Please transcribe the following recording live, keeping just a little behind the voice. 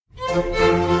Hello,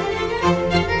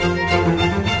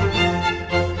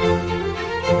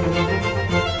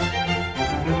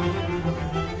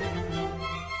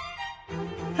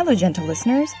 gentle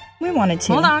listeners. We wanted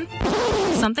to... Hold on.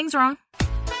 Something's wrong.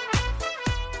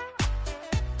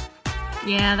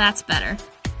 Yeah, that's better.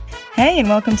 Hey, and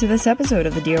welcome to this episode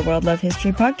of the Dear World Love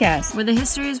History podcast. Where the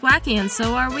history is wacky, and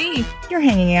so are we. You're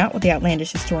hanging out with the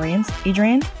outlandish historians,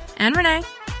 Adrian. And Renee.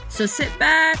 So sit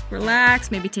back,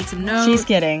 relax, maybe take some notes. She's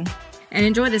kidding. And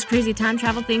enjoy this crazy time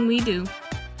travel thing we do.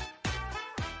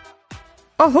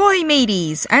 Ahoy,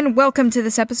 mateys, and welcome to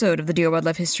this episode of the Dear World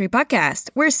Love History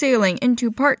podcast. We're sailing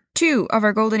into part 2 of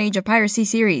our Golden Age of Piracy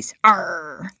series.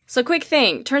 Arr! So quick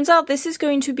thing, turns out this is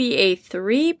going to be a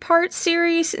 3-part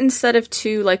series instead of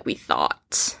 2 like we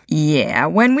thought. Yeah,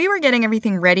 when we were getting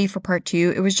everything ready for part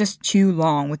 2, it was just too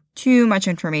long with too much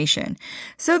information.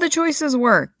 So the choices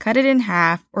were cut it in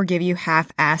half or give you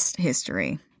half-assed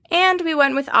history. And we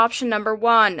went with option number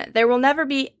 1. There will never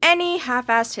be any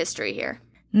half-assed history here.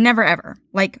 Never ever.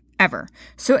 Like, ever.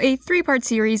 So a 3-part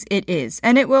series it is,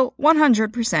 and it will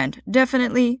 100%,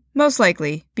 definitely, most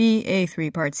likely, be a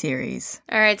 3-part series.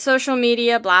 Alright, social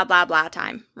media, blah blah blah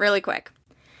time. Really quick.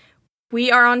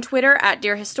 We are on Twitter at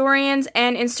Dear Historians,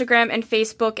 and Instagram and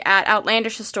Facebook at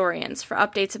Outlandish Historians for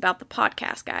updates about the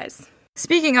podcast, guys.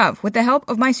 Speaking of, with the help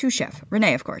of my sous chef,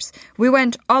 Renee, of course, we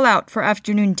went all out for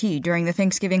afternoon tea during the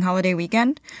Thanksgiving holiday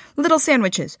weekend. Little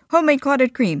sandwiches, homemade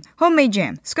clotted cream, homemade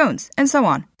jam, scones, and so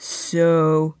on.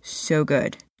 So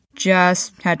good.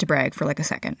 Just had to brag for like a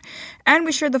second. And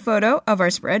we shared the photo of our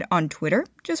spread on Twitter,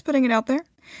 just putting it out there.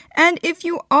 And if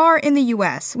you are in the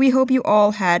US, we hope you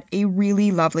all had a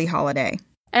really lovely holiday.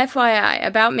 FYI,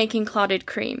 about making clotted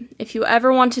cream. If you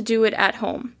ever want to do it at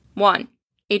home. 1.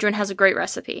 Adrian has a great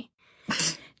recipe.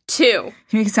 2. You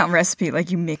make it sound recipe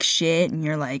like you mix shit and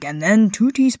you're like, and then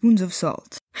 2 teaspoons of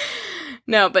salt.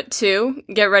 No, but 2,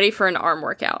 get ready for an arm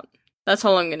workout. That's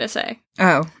all I'm gonna say.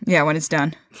 Oh, yeah, when it's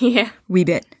done. Yeah. Wee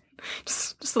bit.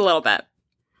 Just a little bit.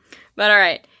 But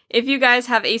alright, if you guys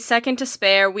have a second to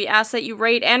spare, we ask that you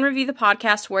rate and review the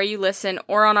podcast where you listen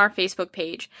or on our Facebook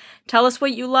page. Tell us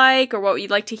what you like or what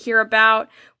you'd like to hear about.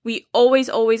 We always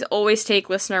take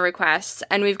listener requests,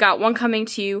 and we've got one coming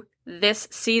to you this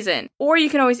season. Or you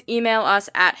can always email us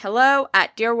at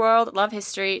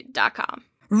hello@dearworldlovehistory.com.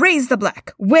 Raise the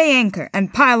black, weigh anchor,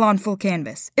 and pile on full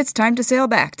canvas. It's time to sail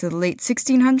back to the late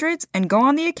 1600s and go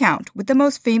on the account with the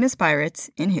most famous pirates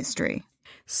in history.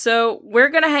 So we're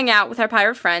gonna hang out with our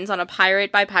pirate friends on a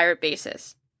pirate-by-pirate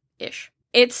basis. Ish.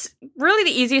 It's really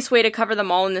the easiest way to cover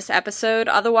them all in this episode.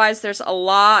 Otherwise, there's a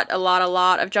lot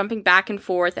of jumping back and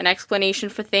forth and explanation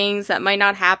for things that might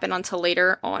not happen until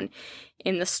later on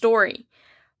in the story.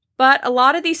 But a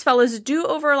lot of these fellas do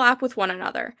overlap with one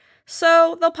another,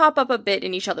 so they'll pop up a bit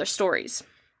in each other's stories.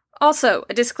 Also,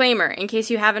 a disclaimer, in case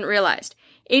you haven't realized,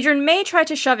 Adrian may try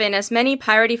to shove in as many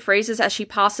piratey phrases as she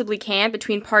possibly can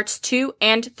between parts 2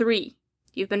 and 3.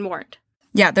 You've been warned.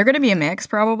 Yeah, they're going to be a mix,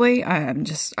 probably. I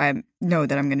know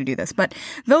that I'm going to do this. But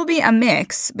there'll be a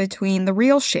mix between the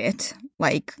real shit,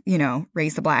 like,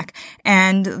 raise the black,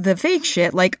 and the fake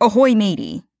shit, like, ahoy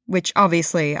matey, which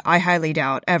obviously I highly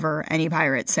doubt ever any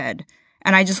pirate said.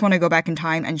 And I just want to go back in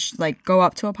time and, go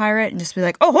up to a pirate and just be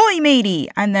like, ahoy matey!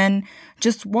 And then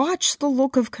just watch the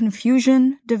look of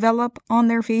confusion develop on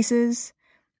their faces.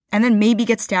 And then maybe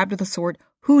get stabbed with a sword.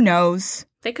 Who knows?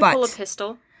 They could pull a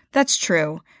pistol. That's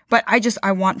true. But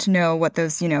I want to know what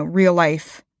those, real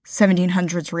life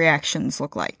 1700s reactions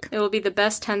look like. It will be the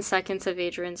best 10 seconds of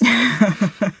Adrian's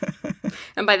life.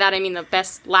 And by that I mean the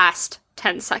best last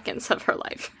 10 seconds of her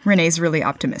life. Renee's really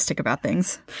optimistic about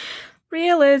things.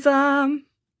 Realism.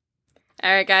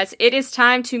 Alright guys, it is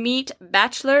time to meet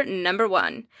Bachelor number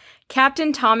 1,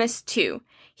 Captain Thomas II.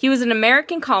 He was an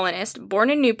American colonist born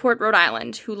in Newport, Rhode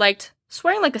Island, who liked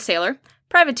swearing like a sailor,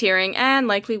 privateering, and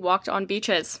likely walked on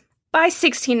beaches. By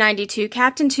 1692,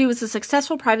 Captain II was a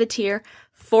successful privateer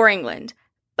for England,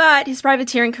 but his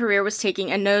privateering career was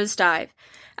taking a nosedive.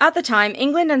 At the time,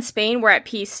 England and Spain were at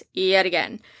peace yet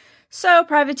again, so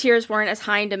privateers weren't as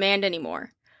high in demand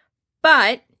anymore.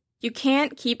 But you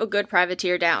can't keep a good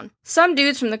privateer down. Some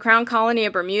dudes from the Crown Colony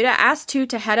of Bermuda asked II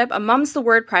to head up a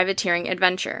mum's-the-word privateering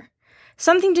adventure.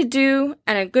 Something to do,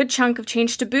 and a good chunk of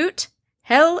change to boot?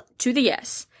 Hell to the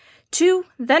yes. II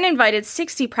then invited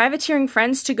 60 privateering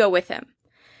friends to go with him.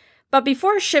 But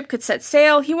before his ship could set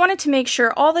sail, he wanted to make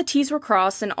sure all the T's were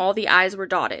crossed and all the I's were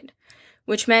dotted,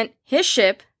 which meant his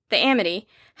ship, the Amity,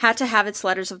 had to have its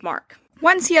letters of marque.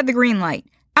 Once he had the green light,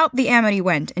 Out the Amity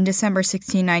went in December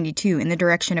 1692 in the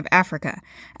direction of Africa.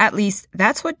 At least,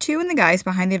 that's what Tew and the guys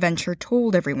behind the adventure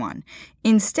told everyone.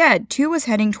 Instead, Tew was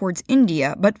heading towards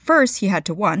India, but first he had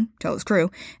to 1. Tell his crew,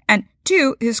 and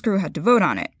 2. His crew had to vote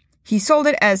on it. He sold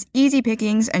it as easy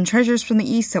pickings and treasures from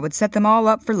the east that would set them all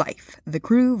up for life. The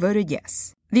crew voted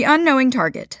yes. The unknowing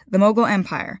target, the Mughal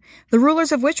Empire, the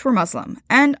rulers of which were Muslim,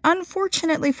 and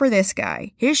unfortunately for this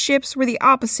guy, his ships were the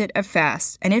opposite of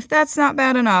fast, and if that's not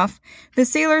bad enough, the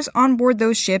sailors on board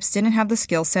those ships didn't have the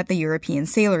skill set the European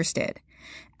sailors did.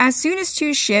 As soon as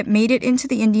Tew's ship made it into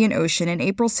the Indian Ocean in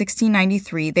April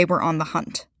 1693, they were on the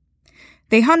hunt.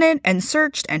 They hunted and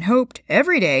searched and hoped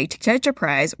every day to catch a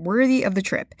prize worthy of the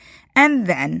trip, and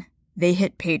then they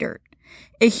hit pay dirt.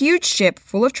 A huge ship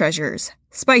full of treasures,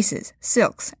 spices,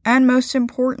 silks, and most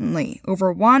importantly,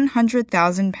 over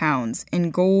 100,000 pounds in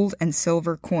gold and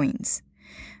silver coins.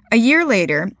 A year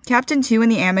later, Captain Tew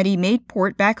and the Amity made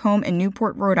port back home in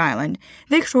Newport, Rhode Island,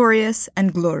 victorious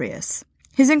and glorious.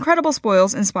 His incredible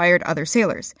spoils inspired other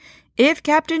sailors. If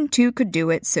Captain Tew could do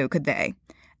it, so could they.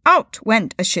 Out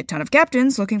went a shit ton of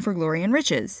captains looking for glory and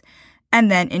riches. And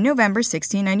then, in November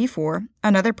 1694,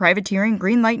 another privateering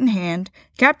green light in hand,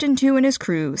 Captain Tew and his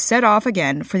crew set off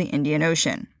again for the Indian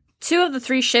Ocean. 2 of the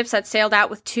 3 ships that sailed out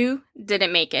with Tew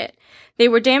didn't make it. They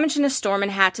were damaged in a storm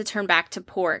and had to turn back to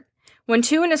port. When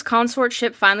Tew and his consort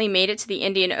ship finally made it to the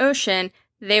Indian Ocean,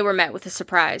 they were met with a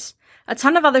surprise. A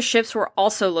ton of other ships were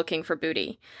also looking for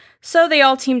booty. So they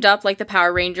all teamed up like the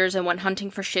Power Rangers and went hunting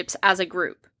for ships as a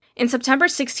group. In September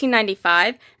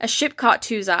 1695, a ship caught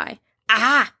Tew's eye.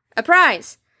 Aha! A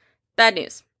prize! Bad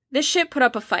news. This ship put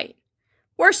up a fight.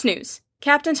 Worse news.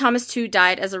 Captain Thomas Tew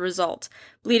died as a result,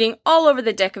 bleeding all over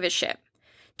the deck of his ship.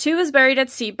 Tew was buried at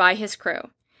sea by his crew.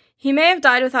 He may have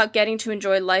died without getting to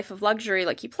enjoy a life of luxury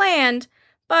like he planned,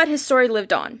 but his story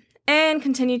lived on, and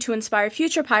continued to inspire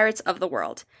future pirates of the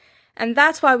world. And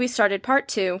that's why we started part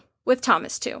 2 with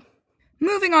Thomas Tew.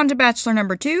 Moving on to Bachelor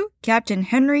number 2, Captain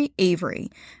Henry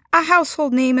Avery. A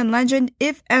household name and legend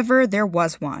if ever there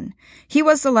was one. He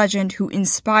was the legend who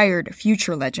inspired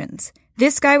future legends.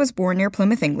 This guy was born near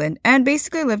Plymouth, England, and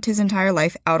basically lived his entire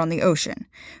life out on the ocean.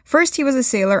 First, he was a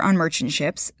sailor on merchant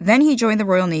ships. Then he joined the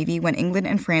Royal Navy when England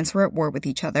and France were at war with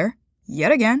each other.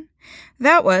 Yet again.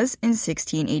 That was in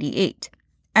 1688.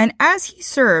 And as he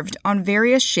served on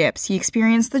various ships, he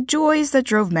experienced the joys that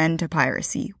drove men to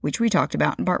piracy, which we talked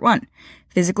about in part 1.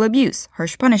 Physical abuse,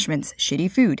 harsh punishments, shitty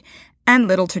food, and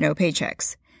little to no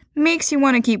paychecks. Makes you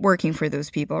want to keep working for those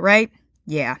people, right?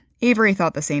 Yeah, Avery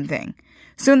thought the same thing.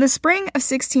 So in the spring of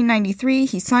 1693,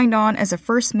 he signed on as a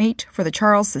first mate for the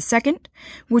Charles II,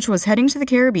 which was heading to the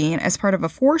Caribbean as part of a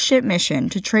 4-ship mission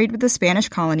to trade with the Spanish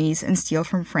colonies and steal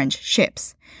from French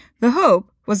ships. The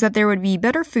hope was that there would be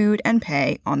better food and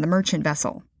pay on the merchant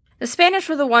vessel. The Spanish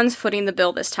were the ones footing the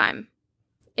bill this time,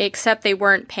 except they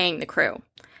weren't paying the crew.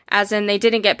 As in, they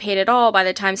didn't get paid at all by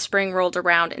the time spring rolled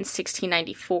around in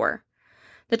 1694.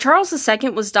 The Charles II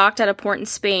was docked at a port in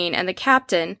Spain, and the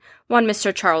captain, one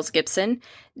Mr. Charles Gibson,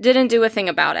 didn't do a thing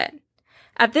about it.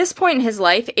 At this point in his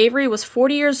life, Avery was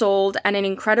 40 years old and an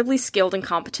incredibly skilled and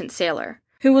competent sailor,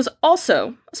 who was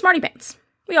also a smarty pants.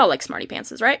 We all like smarty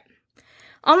pantses, right?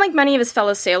 Unlike many of his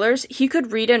fellow sailors, he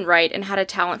could read and write and had a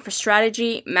talent for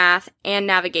strategy, math, and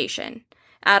navigation.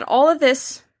 Add all of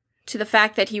this to the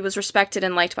fact that he was respected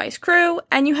and liked by his crew,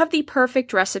 and you have the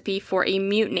perfect recipe for a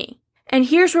mutiny. And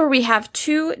here's where we have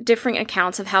 2 different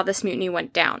accounts of how this mutiny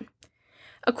went down.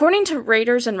 According to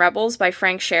Raiders and Rebels by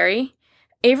Frank Sherry,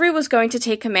 Avery was going to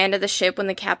take command of the ship when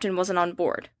the captain wasn't on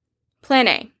board. Plan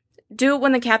A. Do it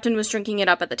when the captain was drinking it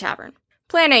up at the tavern.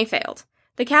 Plan A failed.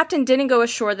 The captain didn't go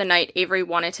ashore the night Avery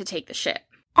wanted to take the ship.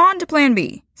 On to Plan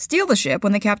B. Steal the ship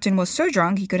when the captain was so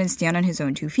drunk he couldn't stand on his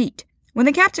own 2 feet. When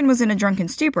the captain was in a drunken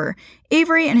stupor,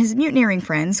 Avery and his mutineering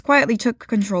friends quietly took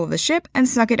control of the ship and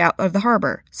snuck it out of the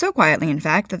harbor, so quietly, in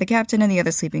fact, that the captain and the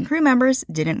other sleeping crew members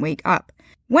didn't wake up.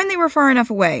 When they were far enough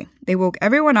away, they woke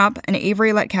everyone up, and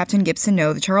Avery let Captain Gibson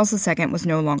know that Charles II was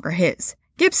no longer his.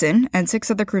 Gibson and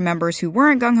 6 other crew members who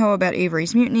weren't gung-ho about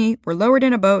Avery's mutiny were lowered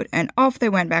in a boat, and off they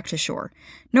went back to shore.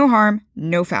 No harm,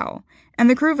 no foul. And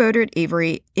the crew voted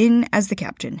Avery in as the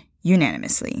captain,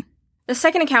 unanimously. The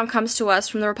second account comes to us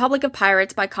from The Republic of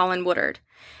Pirates by Colin Woodard,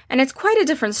 and it's quite a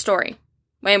different story.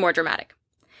 Way more dramatic.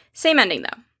 Same ending,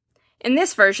 though. In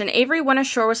this version, Avery went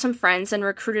ashore with some friends and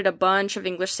recruited a bunch of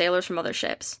English sailors from other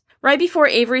ships. Right before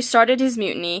Avery started his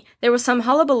mutiny, there was some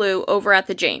hullabaloo over at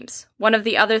the James. One of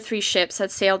the other 3 ships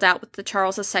had sailed out with the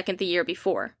Charles II the year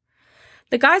before.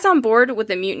 The guys on board with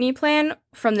the mutiny plan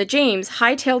from the James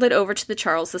hightailed it over to the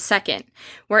Charles II,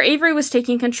 where Avery was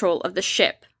taking control of the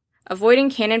ship, avoiding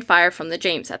cannon fire from the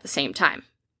James at the same time.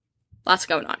 Lots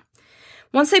going on.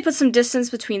 Once they put some distance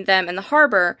between them and the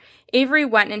harbor, Avery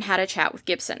went and had a chat with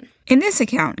Gibson. In this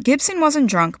account, Gibson wasn't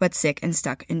drunk but sick and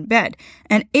stuck in bed,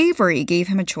 and Avery gave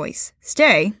him a choice: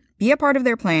 stay, be a part of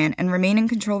their plan, and remain in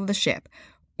control of the ship,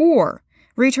 or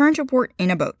return to port in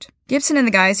a boat. Gibson and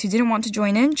the guys who didn't want to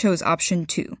join in chose option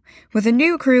 2. With a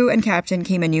new crew and captain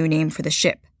came a new name for the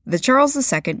ship. The Charles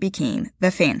II became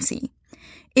the Fancy.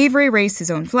 Avery raised his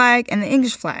own flag and the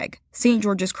English flag, St.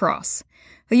 George's Cross.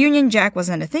 The Union Jack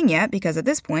wasn't a thing yet because at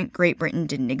this point Great Britain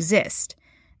didn't exist.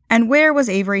 And where was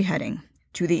Avery heading?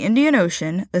 To the Indian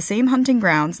Ocean, the same hunting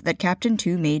grounds that Captain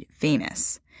Two made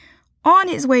famous. On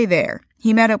his way there,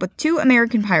 he met up with 2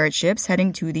 American pirate ships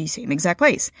heading to the same exact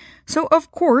place. So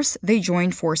of course they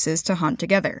joined forces to hunt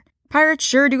together. Pirates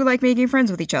sure do like making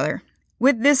friends with each other.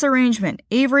 With this arrangement,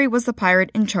 Avery was the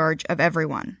pirate in charge of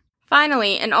everyone.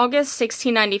 Finally, in August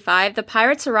 1695, the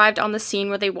pirates arrived on the scene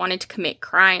where they wanted to commit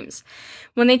crimes.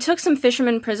 When they took some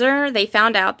fishermen prisoner, they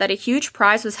found out that a huge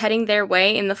prize was heading their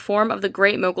way in the form of the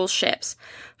Great Mogul's ships,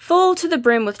 full to the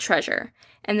brim with treasure.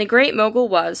 And the Great Mogul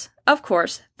was, of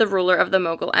course, the ruler of the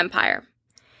Mughal Empire.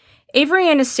 Avery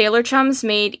and his sailor chums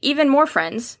made even more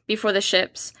friends before the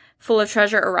ships full of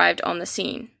treasure arrived on the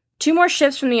scene. 2 more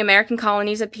ships from the American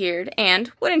colonies appeared,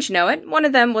 and, wouldn't you know it, one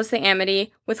of them was the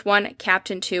Amity, with one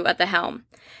Captain Two at the helm.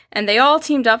 And they all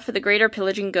teamed up for the greater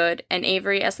pillaging good, and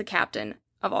Avery as the captain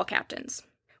of all captains.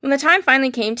 When the time finally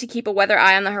came to keep a weather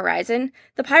eye on the horizon,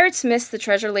 the pirates missed the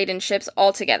treasure-laden ships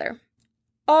altogether.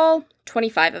 All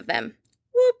 25 of them.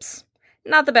 Whoops.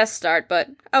 Not the best start, but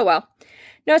oh well.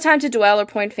 No time to dwell or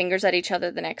point fingers at each other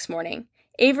the next morning.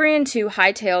 Avery and Two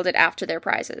hightailed it after their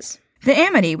prizes. The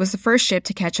Amity was the first ship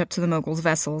to catch up to the Mogul's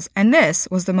vessels, and this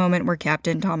was the moment where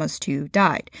Captain Thomas Two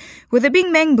died. With a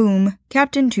bing bang boom,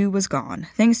 Captain Two was gone,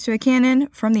 thanks to a cannon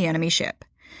from the enemy ship.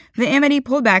 The Amity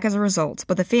pulled back as a result,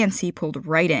 but the Fancy pulled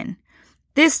right in.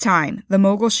 This time, the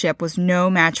Mogul ship was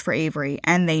no match for Avery,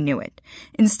 and they knew it.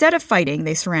 Instead of fighting,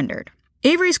 they surrendered.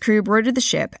 Avery's crew boarded the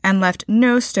ship and left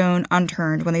no stone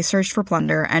unturned when they searched for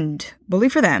plunder, and, bully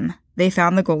for them, they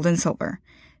found the gold and silver.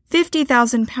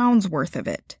 50,000 pounds worth of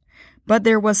it. But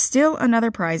there was still another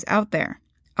prize out there.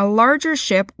 A larger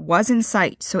ship was in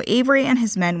sight, so Avery and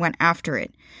his men went after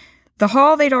it. The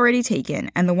haul they'd already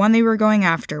taken, and the one they were going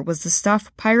after, was the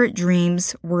stuff pirate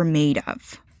dreams were made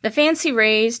of. The Fancy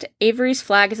raised Avery's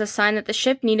flag as a sign that the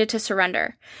ship needed to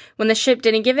surrender. When the ship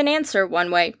didn't give an answer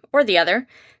one way or the other,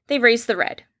 they raised the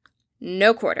red.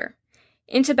 No quarter.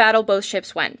 Into battle both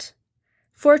ships went.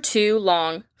 For 2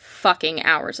 long fucking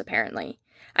hours, apparently.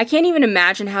 I can't even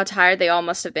imagine how tired they all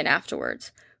must have been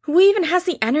afterwards. Who even has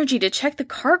the energy to check the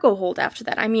cargo hold after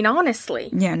that? I mean, honestly.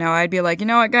 Yeah, no, I'd be like, you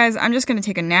know what, guys? I'm just going to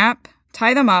take a nap,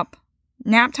 tie them up,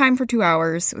 nap time for 2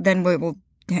 hours, then we'll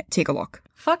take a look.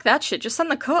 Fuck that shit. Just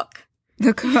send the cook.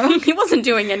 The cook? He wasn't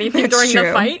doing anything during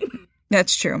the fight.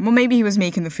 That's true. Well, maybe he was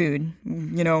making the food.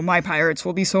 You know, my pirates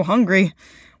will be so hungry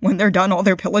when they're done all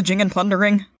their pillaging and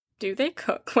plundering. Do they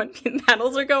cook when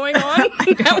battles are going on?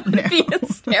 That would be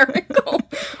hysterical.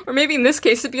 Or maybe in this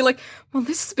case it'd be like, well,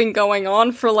 this has been going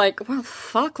on for like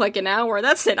an hour.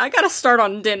 That's it. I gotta start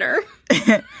on dinner.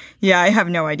 Yeah, I have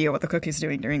no idea what the cook is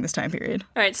doing during this time period.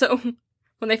 Alright, so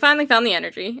when they finally found the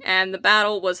energy, and the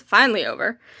battle was finally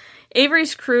over,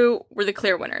 Avery's crew were the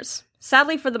clear winners.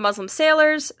 Sadly for the Muslim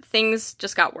sailors, things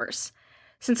just got worse.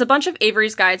 Since a bunch of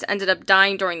Avery's guides ended up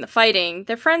dying during the fighting,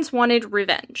 their friends wanted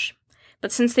revenge.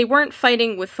 But since they weren't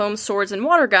fighting with foam swords and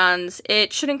water guns,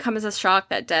 it shouldn't come as a shock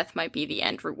that death might be the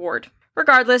end reward.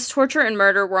 Regardless, torture and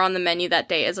murder were on the menu that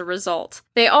day as a result.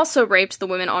 They also raped the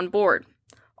women on board.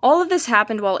 All of this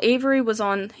happened while Avery was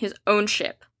on his own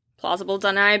ship. Plausible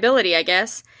deniability, I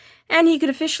guess. And he could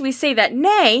officially say that,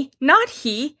 nay, not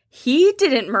he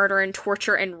didn't murder and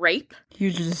torture and rape.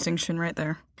 Huge distinction right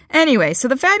there. Anyway, so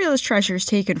the fabulous treasures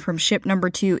taken from ship number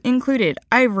 2 included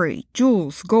ivory,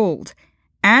 jewels, gold,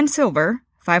 and silver,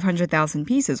 500,000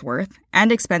 pieces worth,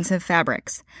 and expensive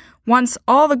fabrics. Once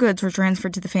all the goods were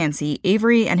transferred to the Fancy,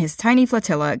 Avery and his tiny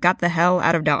flotilla got the hell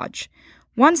out of Dodge.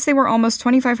 Once they were almost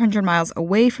 2,500 miles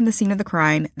away from the scene of the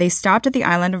crime, they stopped at the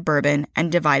island of Bourbon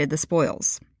and divided the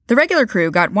spoils. The regular crew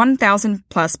got 1,000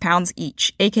 plus pounds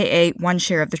each, aka 1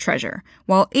 share of the treasure,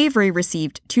 while Avery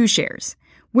received 2 shares,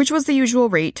 which was the usual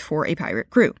rate for a pirate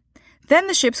crew. Then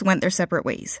the ships went their separate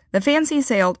ways. The Fancy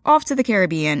sailed off to the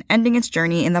Caribbean, ending its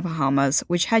journey in the Bahamas,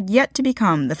 which had yet to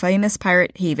become the famous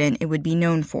pirate haven it would be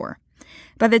known for.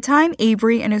 By the time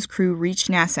Avery and his crew reached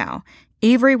Nassau,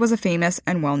 Avery was a famous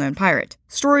and well-known pirate.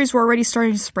 Stories were already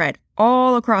starting to spread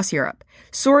all across Europe,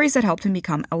 stories that helped him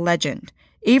become a legend.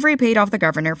 Avery paid off the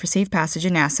governor for safe passage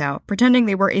in Nassau, pretending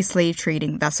they were a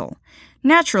slave-trading vessel.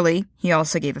 Naturally, he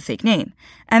also gave a fake name.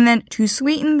 And then, to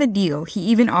sweeten the deal, he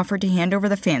even offered to hand over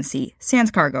the fancy, sans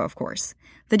cargo of course.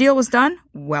 The deal was done,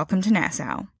 welcome to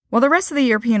Nassau. While the rest of the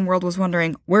European world was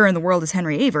wondering, where in the world is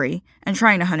Henry Avery, and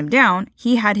trying to hunt him down,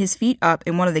 he had his feet up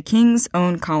in one of the king's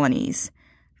own colonies.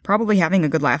 Probably having a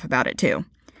good laugh about it, too.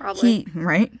 Probably.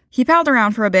 He palled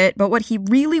around for a bit, but what he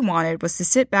really wanted was to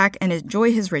sit back and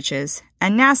enjoy his riches,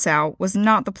 and Nassau was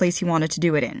not the place he wanted to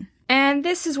do it in. And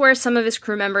this is where some of his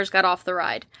crew members got off the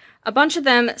ride. A bunch of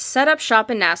them set up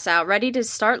shop in Nassau, ready to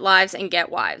start lives and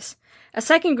get wives. A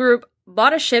second group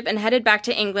bought a ship and headed back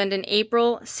to England in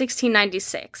April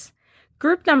 1696.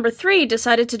 Group number 3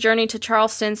 decided to journey to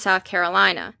Charleston, South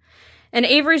Carolina. And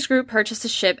Avery's group purchased a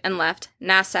ship and left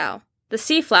Nassau. The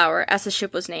Seaflower, as the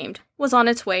ship was named, was on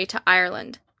its way to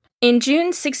Ireland. In June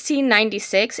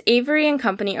 1696, Avery and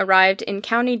company arrived in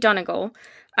County Donegal,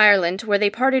 Ireland, where they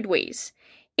parted ways.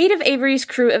 8 of Avery's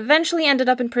crew eventually ended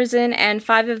up in prison, and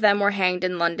 5 of them were hanged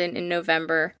in London in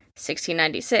November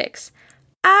 1696.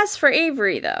 As for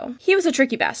Avery, though, he was a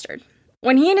tricky bastard.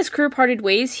 When he and his crew parted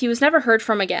ways, he was never heard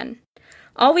from again.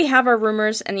 All we have are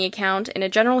rumors and the account in a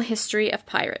general history of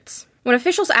pirates. When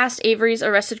officials asked Avery's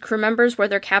arrested crew members where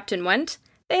their captain went,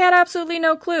 they had absolutely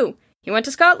no clue. He went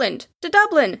to Scotland, to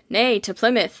Dublin, nay, to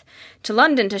Plymouth, to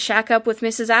London to shack up with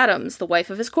Mrs. Adams, the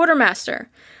wife of his quartermaster.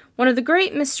 One of the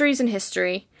great mysteries in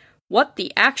history, what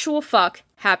the actual fuck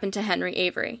happened to Henry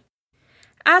Avery?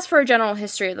 As for a general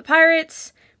history of the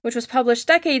pirates, which was published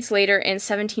decades later in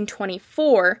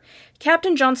 1724,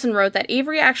 Captain Johnson wrote that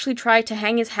Avery actually tried to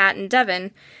hang his hat in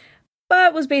Devon,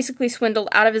 but was basically swindled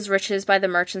out of his riches by the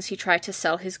merchants he tried to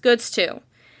sell his goods to.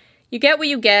 You get what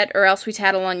you get, or else we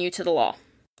tattle on you to the law.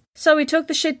 So he took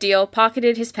the shit deal,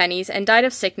 pocketed his pennies, and died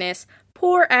of sickness,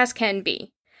 poor as can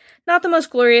be. Not the most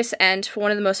glorious end for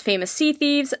one of the most famous sea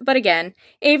thieves, but again,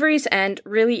 Avery's end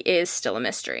really is still a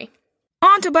mystery.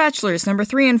 On to bachelors number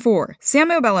 3 and 4,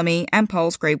 Samuel Bellamy and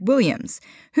Palsgrave Williams,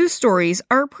 whose stories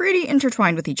are pretty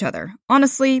intertwined with each other.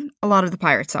 Honestly, a lot of the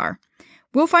pirates are.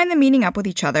 We'll find them meeting up with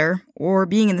each other, or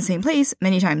being in the same place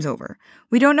many times over.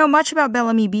 We don't know much about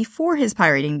Bellamy before his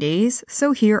pirating days,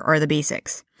 so here are the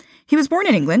basics. He was born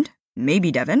in England,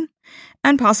 maybe Devon,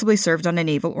 and possibly served on a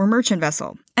naval or merchant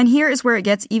vessel. And here is where it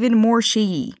gets even more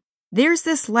shady. There's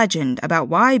this legend about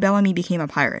why Bellamy became a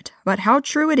pirate, but how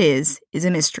true it is a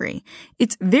mystery.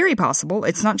 It's very possible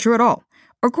it's not true at all.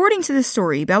 According to this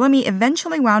story, Bellamy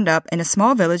eventually wound up in a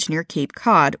small village near Cape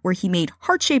Cod where he made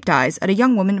heart-shaped eyes at a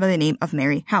young woman by the name of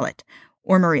Mary Hallett,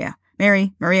 or Maria.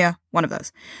 Maria, one of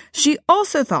those. She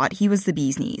also thought he was the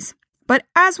bee's knees. But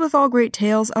as with all great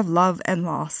tales of love and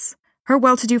loss, her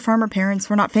well-to-do farmer parents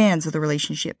were not fans of the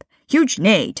relationship. Huge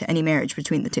nay to any marriage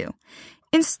between the two.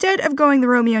 Instead of going the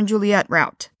Romeo and Juliet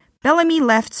route, Bellamy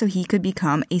left so he could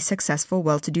become a successful,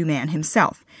 well-to-do man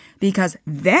himself, because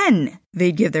then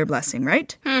they'd give their blessing,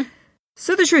 right?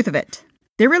 So the truth of it,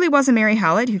 there really was a Mary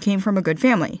Hallett who came from a good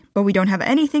family, but we don't have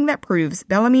anything that proves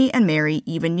Bellamy and Mary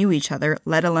even knew each other,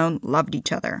 let alone loved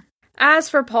each other. As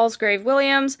for Palsgrave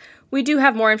Williams, we do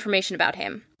have more information about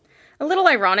him. A little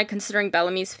ironic considering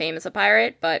Bellamy's fame as a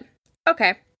pirate, but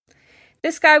okay.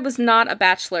 This guy was not a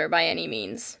bachelor by any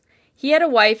means. He had a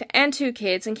wife and 2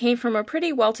 kids and came from a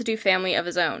pretty well-to-do family of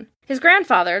his own. His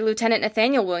grandfather, Lieutenant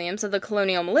Nathaniel Williams of the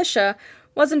Colonial Militia,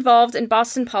 was involved in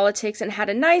Boston politics and had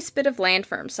a nice bit of land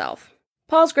for himself.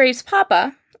 Palsgrave's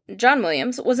papa, John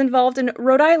Williams, was involved in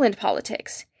Rhode Island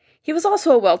politics. He was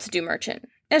also a well-to-do merchant.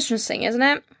 Interesting, isn't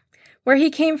it? Where he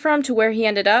came from to where he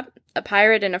ended up, a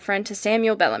pirate and a friend to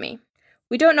Samuel Bellamy.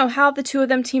 We don't know how the 2 of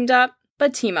them teamed up,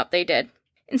 but team up they did.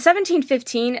 In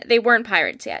 1715, they weren't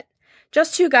pirates yet.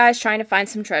 Just 2 guys trying to find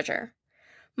some treasure.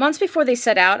 Months before they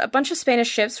set out, a bunch of Spanish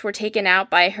ships were taken out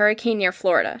by a hurricane near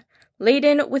Florida,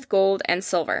 laden with gold and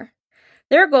silver.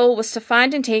 Their goal was to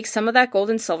find and take some of that gold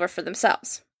and silver for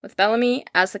themselves, with Bellamy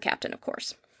as the captain, of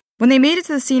course. When they made it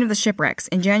to the scene of the shipwrecks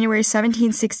in January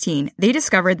 1716, they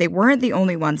discovered they weren't the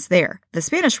only ones there. The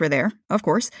Spanish were there, of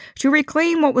course, to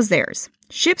reclaim what was theirs.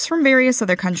 Ships from various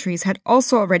other countries had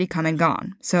also already come and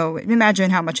gone, so imagine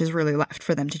how much is really left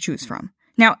for them to choose from.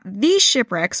 Now, these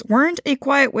shipwrecks weren't a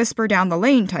quiet whisper down the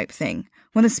lane type thing.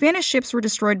 When the Spanish ships were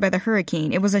destroyed by the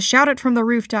hurricane, it was a shout out from the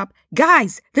rooftop,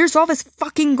 "Guys, there's all this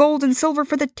fucking gold and silver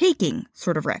for the taking,"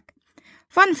 sort of wreck.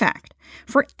 Fun fact,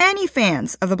 for any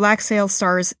fans of the Black Sail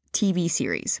Stars TV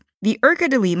series, the Urca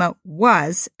de Lima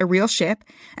was a real ship,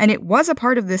 and it was a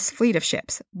part of this fleet of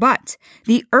ships. But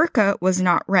the Urca was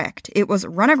not wrecked. It was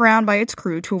run aground by its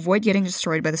crew to avoid getting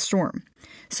destroyed by the storm.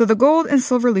 So the gold and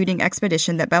silver looting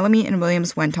expedition that Bellamy and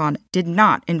Williams went on did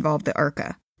not involve the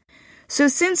Urca. So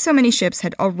since so many ships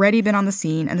had already been on the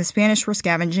scene and the Spanish were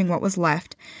scavenging what was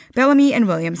left, Bellamy and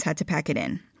Williams had to pack it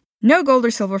in. No gold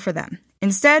or silver for them.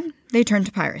 Instead, they turned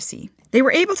to piracy. They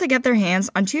were able to get their hands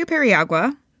on 2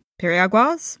 periaguas?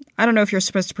 I don't know if you're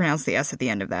supposed to pronounce the S at the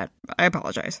end of that. I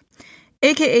apologize.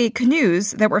 AKA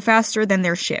canoes that were faster than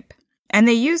their ship. And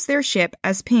they used their ship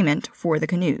as payment for the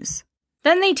canoes.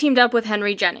 Then they teamed up with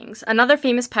Henry Jennings, another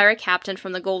famous pirate captain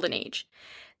from the Golden Age.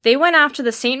 They went after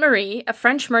the Sainte Marie, a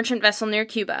French merchant vessel near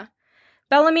Cuba.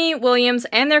 Bellamy, Williams,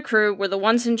 and their crew were the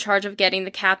ones in charge of getting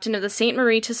the captain of the Sainte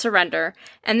Marie to surrender,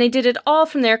 and they did it all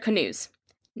from their canoes.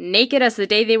 Naked as the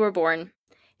day they were born.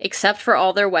 Except for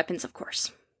all their weapons, of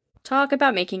course. Talk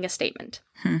about making a statement.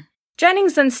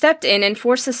 Jennings then stepped in and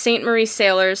forced the Sainte Marie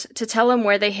sailors to tell him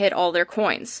where they hid all their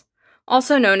coins,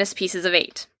 also known as pieces of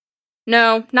 8.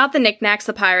 No, not the knickknacks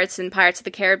the pirates in Pirates of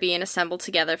the Caribbean assembled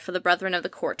together for the Brethren of the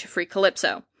Court to free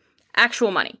Calypso.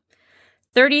 Actual money.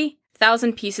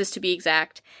 30,000 pieces to be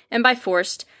exact, and by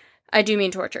forced, I do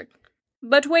mean tortured.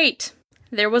 But wait,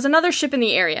 there was another ship in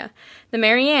the area, the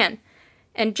Mary Ann,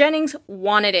 and Jennings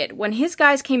wanted it. When his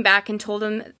guys came back and told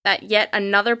him that yet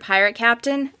another pirate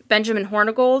captain, Benjamin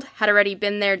Hornigold, had already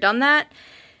been there, done that,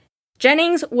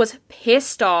 Jennings was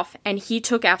pissed off and he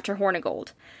took after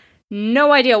Hornigold.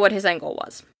 No idea what his end goal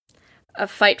was. A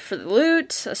fight for the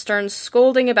loot, a stern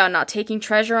scolding about not taking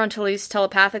treasure until he's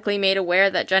telepathically made aware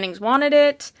that Jennings wanted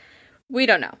it. We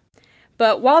don't know.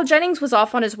 But while Jennings was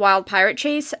off on his wild pirate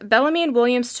chase, Bellamy and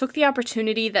Williams took the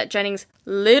opportunity that Jennings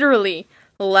literally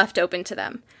left open to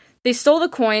them. They stole the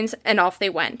coins and off they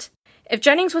went. If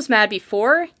Jennings was mad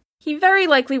before, he very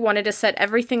likely wanted to set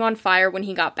everything on fire when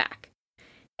he got back.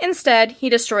 Instead, he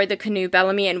destroyed the canoe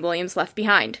Bellamy and Williams left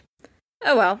behind.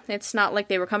 Oh well, it's not like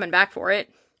they were coming back for it.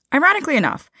 Ironically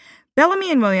enough,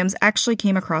 Bellamy and Williams actually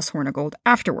came across Hornigold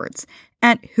afterwards.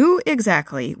 And who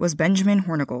exactly was Benjamin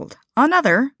Hornigold?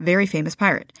 Another very famous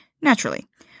pirate. Naturally.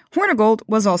 Hornigold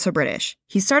was also British.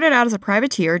 He started out as a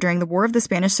privateer during the War of the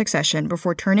Spanish Succession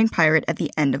before turning pirate at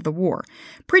the end of the war.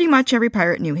 Pretty much every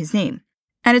pirate knew his name.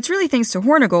 And it's really thanks to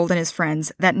Hornigold and his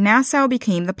friends that Nassau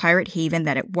became the pirate haven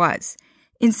that it was.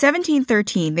 In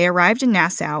 1713, they arrived in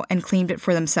Nassau and claimed it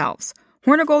for themselves.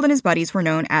 Hornigold and his buddies were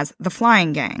known as the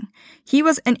Flying Gang. He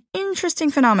was an interesting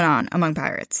phenomenon among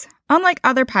pirates. Unlike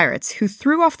other pirates who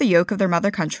threw off the yoke of their mother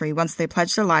country once they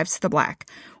pledged their lives to the Black,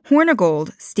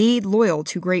 Hornigold stayed loyal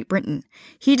to Great Britain.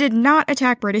 He did not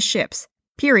attack British ships,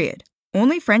 period.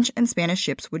 Only French and Spanish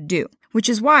ships would do, which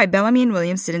is why Bellamy and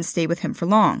Williams didn't stay with him for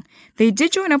long. They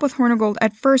did join up with Hornigold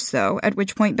at first, though, at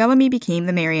which point Bellamy became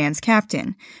the Mary Ann's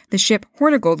captain, the ship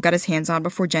Hornigold got his hands on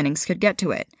before Jennings could get to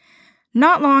it.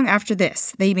 Not long after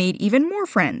this, they made even more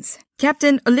friends.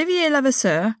 Captain Olivier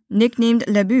Levasseur, nicknamed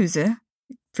La Buse,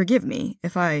 forgive me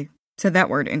if I said that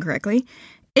word incorrectly,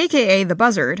 aka the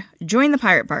Buzzard, joined the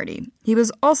pirate party. He was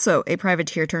also a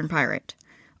privateer turned pirate.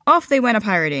 Off they went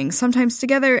a-pirating, sometimes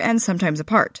together and sometimes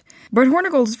apart. But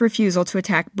Hornigold's refusal to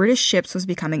attack British ships was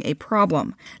becoming a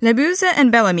problem. La Buse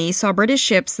and Bellamy saw British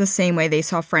ships the same way they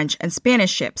saw French and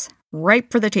Spanish ships,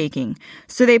 ripe for the taking.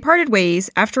 So they parted ways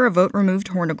after a vote removed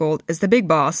Hornigold as the big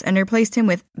boss and replaced him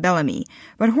with Bellamy,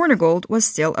 but Hornigold was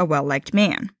still a well-liked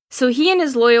man. So he and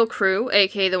his loyal crew,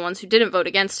 aka the ones who didn't vote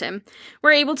against him,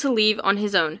 were able to leave on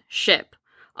his own ship.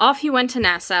 Off he went to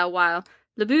Nassau, while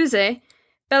La Buse,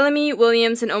 Bellamy,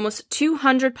 Williams, and almost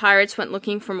 200 pirates went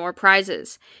looking for more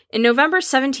prizes. In November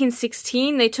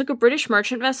 1716, they took a British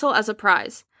merchant vessel as a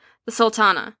prize, the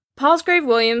Sultana. Palsgrave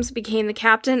Williams became the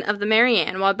captain of the Mary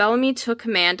Ann, while Bellamy took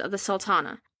command of the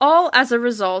Sultana, all as a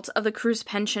result of the crew's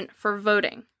penchant for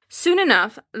voting. Soon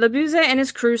enough, La Buse and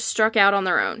his crew struck out on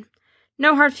their own.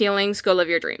 No hard feelings, go live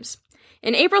your dreams.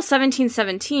 In April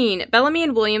 1717, Bellamy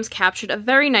and Williams captured a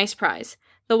very nice prize,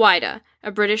 the Whydah,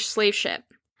 a British slave ship.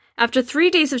 After 3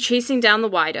 days of chasing down the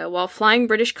Whydah while flying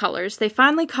British colors, they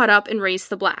finally caught up and raised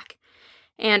the Black.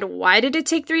 And why did it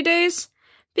take 3 days?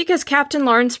 Because Captain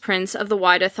Lawrence Prince of the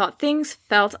Whydah thought things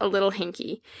felt a little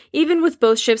hinky, even with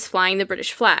both ships flying the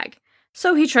British flag,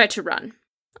 so he tried to run.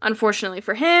 Unfortunately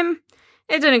for him,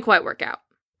 it didn't quite work out.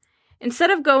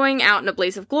 Instead of going out in a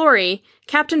blaze of glory,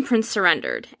 Captain Prince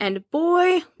surrendered, and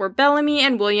boy, were Bellamy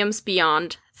and Williams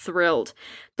beyond thrilled.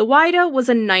 The Whydah was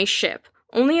a nice ship,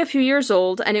 only a few years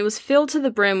old, and it was filled to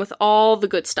the brim with all the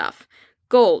good stuff.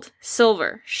 Gold,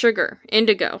 silver, sugar,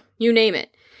 indigo, you name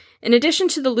it. In addition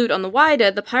to the loot on the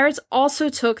Whydah, the pirates also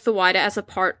took the Whydah as a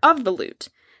part of the loot.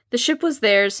 The ship was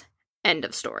theirs, end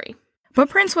of story.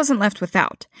 But Prince wasn't left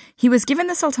without. He was given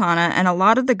the Sultana, and a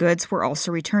lot of the goods were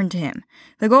also returned to him.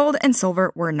 The gold and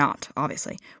silver were not,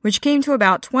 obviously, which came to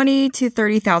about 20 to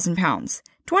 30,000 pounds.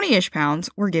 20-ish pounds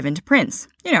were given to Prince,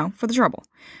 for the trouble.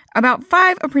 About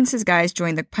 5 of Prince's guys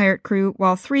joined the pirate crew,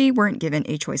 while 3 weren't given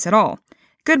a choice at all.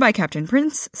 Goodbye, Captain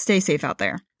Prince. Stay safe out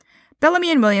there.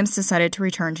 Bellamy and Williams decided to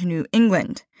return to New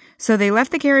England, so they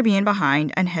left the Caribbean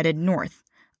behind and headed north.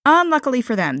 Unluckily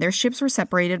for them, their ships were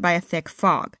separated by a thick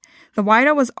fog. The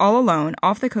Whydah was all alone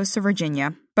off the coast of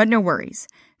Virginia, but no worries.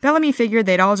 Bellamy figured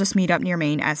they'd all just meet up near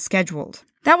Maine as scheduled.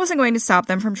 That wasn't going to stop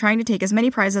them from trying to take as many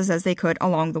prizes as they could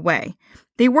along the way.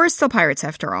 They were still pirates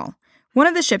after all. One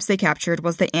of the ships they captured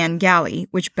was the Anne Galley,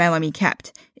 which Bellamy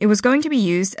kept. It was going to be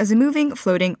used as a moving,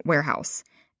 floating warehouse.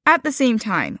 At the same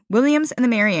time, Williams and the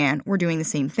Mary Ann were doing the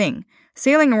same thing,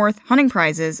 sailing north, hunting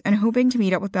prizes, and hoping to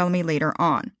meet up with Bellamy later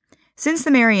on. Since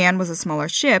the Mary Ann was a smaller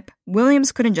ship,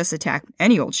 Williams couldn't just attack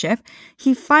any old ship.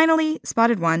 He finally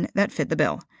spotted one that fit the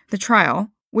bill, the Trial,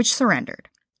 which surrendered.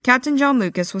 Captain John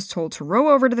Lucas was told to row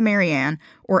over to the Mary Ann,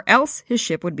 or else his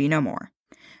ship would be no more.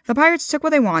 The pirates took what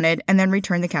they wanted and then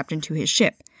returned the captain to his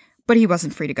ship, but he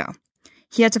wasn't free to go.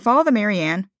 He had to follow the Mary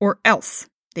Ann, or else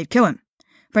they'd kill him.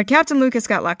 But Captain Lucas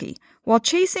got lucky. While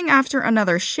chasing after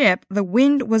another ship, the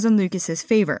wind was in Lucas's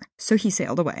favor, so he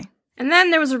sailed away. And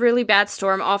then there was a really bad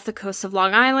storm off the coast of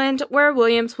Long Island, where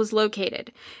Williams was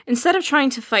located. Instead of trying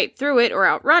to fight through it or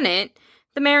outrun it,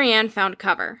 the Mary Ann found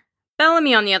cover.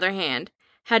 Bellamy, on the other hand,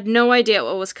 had no idea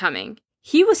what was coming.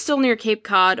 He was still near Cape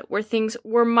Cod, where things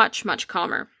were much, much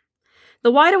calmer.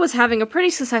 The Whydah was having a pretty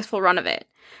successful run of it.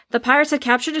 The pirates had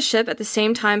captured a ship at the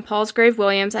same time Palsgrave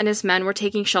Williams and his men were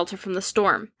taking shelter from the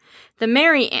storm. The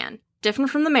Mary Ann,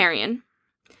 different from the Marion.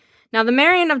 Now, the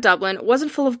Marion of Dublin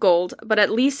wasn't full of gold, but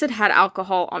at least it had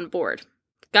alcohol on board.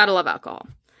 Gotta love alcohol.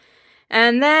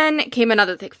 And then came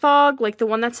another thick fog, like the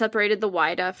one that separated the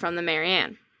Whydah from the Mary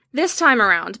Ann. This time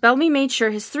around, Bellamy made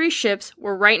sure his 3 ships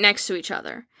were right next to each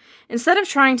other. Instead of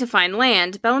trying to find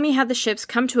land, Bellamy had the ships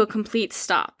come to a complete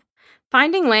stop.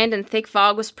 Finding land in thick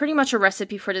fog was pretty much a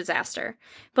recipe for disaster,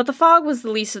 but the fog was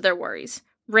the least of their worries.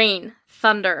 Rain,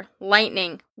 thunder,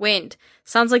 lightning, wind.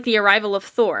 Sounds like the arrival of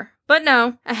Thor. But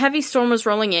no, a heavy storm was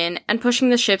rolling in and pushing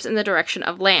the ships in the direction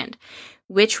of land,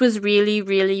 which was really,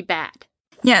 really bad.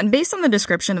 Yeah, and based on the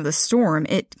description of the storm,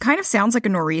 it kind of sounds like a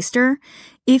nor'easter.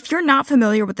 If you're not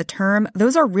familiar with the term,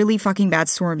 those are really fucking bad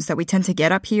storms that we tend to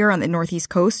get up here on the northeast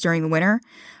coast during the winter.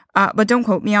 But don't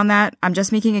quote me on that. I'm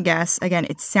just making a guess. Again,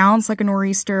 it sounds like a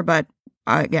nor'easter, but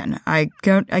again, I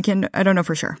don't know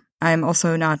for sure. I'm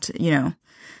also not,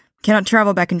 cannot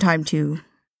travel back in time to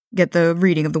get the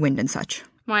reading of the wind and such.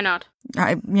 Why not?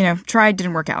 I tried,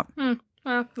 didn't work out. Well,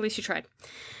 at least you tried.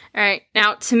 All right,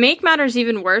 now, to make matters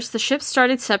even worse, the ships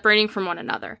started separating from one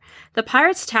another. The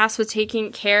pirates tasked with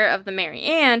taking care of the Mary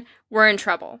Ann were in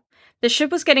trouble. The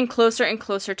ship was getting closer and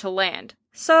closer to land,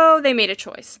 so they made a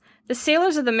choice. The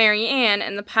sailors of the Mary Ann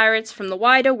and the pirates from the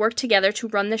Whydah worked together to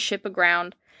run the ship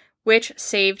aground, which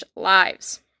saved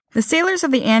lives. The sailors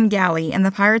of the Anne Galley and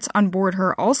the pirates on board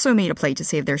her also made a play to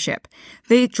save their ship.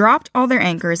 They dropped all their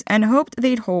anchors and hoped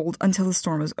they'd hold until the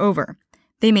storm was over.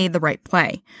 They made the right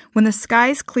play. When the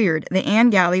skies cleared, the Anne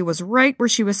Galley was right where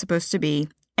she was supposed to be,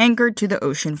 anchored to the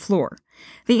ocean floor.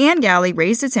 The Anne Galley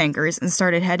raised its anchors and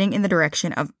started heading in the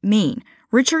direction of Maine.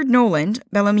 Richard Noland,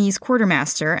 Bellamy's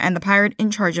quartermaster and the pirate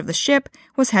in charge of the ship,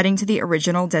 was heading to the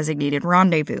original designated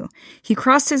rendezvous. He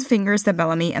crossed his fingers that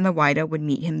Bellamy and the Whydah would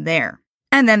meet him there.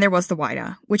 And then there was the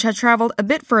Whydah, which had traveled a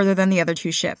bit further than the other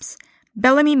 2 ships.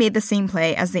 Bellamy made the same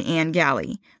play as the Anne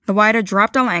Galley. The Whydah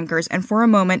dropped all anchors, and for a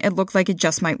moment it looked like it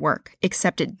just might work,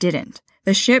 except it didn't.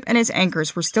 The ship and its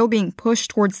anchors were still being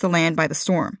pushed towards the land by the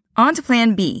storm. On to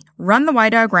plan B, run the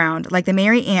Whydah aground like the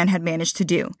Mary Ann had managed to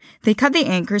do. They cut the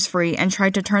anchors free and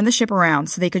tried to turn the ship around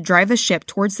so they could drive the ship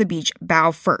towards the beach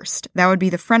bow first. That would be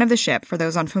the front of the ship for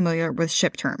those unfamiliar with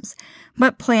ship terms.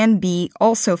 But plan B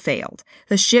also failed.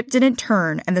 The ship didn't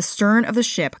turn and the stern of the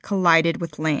ship collided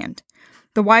with land.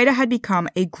 The Whydah had become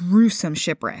a gruesome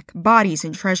shipwreck, bodies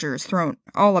and treasures thrown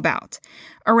all about.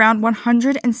 Around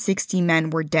 160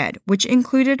 men were dead, which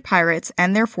included pirates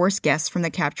and their forced guests from the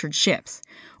captured ships.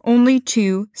 Only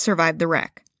 2 survived the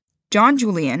wreck. John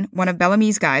Julian, one of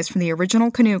Bellamy's guys from the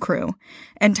original canoe crew,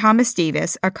 and Thomas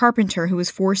Davis, a carpenter who was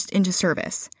forced into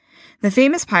service. The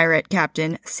famous pirate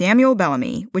captain Samuel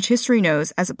Bellamy, which history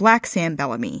knows as Black Sam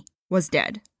Bellamy, was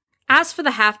dead. As for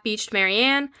the half-beached Mary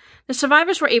Ann, the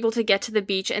survivors were able to get to the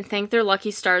beach and thank their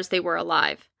lucky stars they were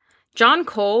alive. John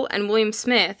Cole and William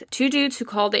Smith, 2 dudes who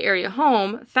called the area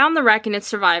home, found the wreck and its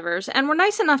survivors and were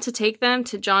nice enough to take them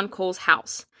to John Cole's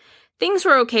house. Things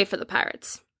were okay for the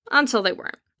pirates. Until they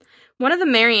weren't. One of the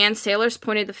Mary Ann sailors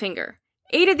pointed the finger.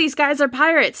 8 of these guys are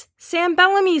pirates! Sam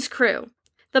Bellamy's crew!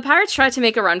 The pirates tried to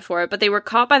make a run for it, but they were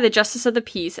caught by the Justice of the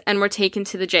Peace and were taken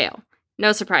to the jail.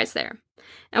 No surprise there.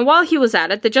 And while he was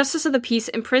at it, the Justice of the Peace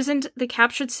imprisoned the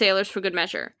captured sailors for good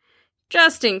measure.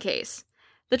 Just in case.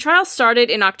 The trial started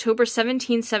in October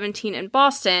 1717 in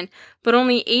Boston, but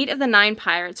only 8 of the 9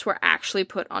 pirates were actually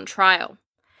put on trial.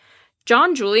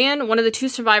 John Julian, one of the 2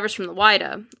 survivors from the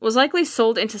Whydah, was likely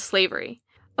sold into slavery.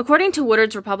 According to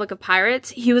Woodard's Republic of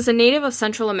Pirates, he was a native of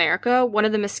Central America, one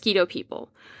of the Mosquito people.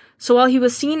 So while he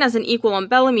was seen as an equal on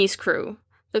Bellamy's crew,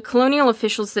 the colonial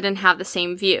officials didn't have the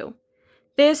same view.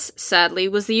 This, sadly,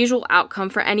 was the usual outcome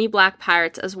for any black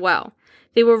pirates as well.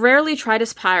 They were rarely tried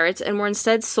as pirates and were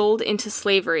instead sold into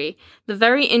slavery, the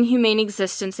very inhumane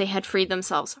existence they had freed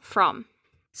themselves from.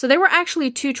 So there were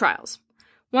actually 2 trials.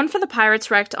 One for the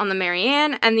pirates wrecked on the Mary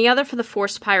Ann, and the other for the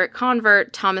forced pirate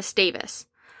convert, Thomas Davis.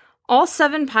 All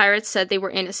 7 pirates said they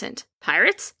were innocent.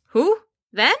 Pirates? Who?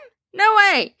 Them? No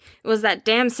way! It was that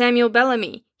damn Samuel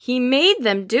Bellamy. He made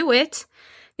them do it.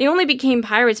 They only became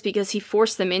pirates because he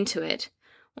forced them into it.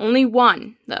 Only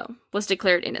one, though, was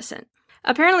declared innocent.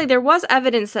 Apparently, there was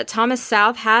evidence that Thomas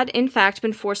South had, in fact,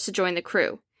 been forced to join the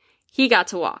crew. He got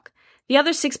to walk. The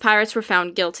other 6 pirates were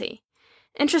found guilty.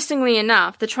 Interestingly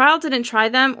enough, the trial didn't try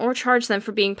them or charge them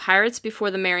for being pirates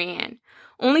before the Mary Ann,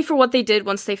 only for what they did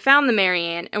once they found the Mary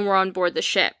Ann and were on board the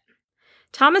ship.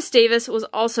 Thomas Davis was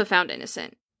also found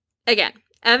innocent. Again,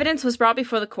 evidence was brought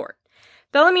before the court.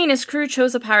 Bellamy and his crew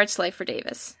chose a pirate's life for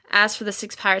Davis. As for the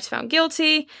 6 pirates found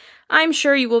guilty, I'm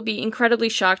sure you will be incredibly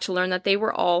shocked to learn that they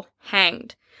were all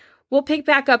hanged. We'll pick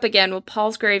back up again with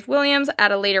Palsgrave Williams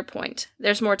at a later point.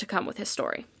 There's more to come with his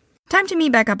story. Time to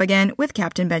meet back up again with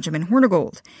Captain Benjamin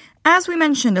Hornigold. As we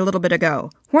mentioned a little bit ago,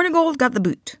 Hornigold got the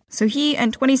boot, so he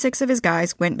and 26 of his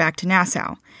guys went back to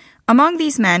Nassau. Among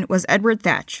these men was Edward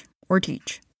Thatch, or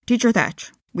Teach. Teacher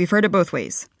Thatch. We've heard it both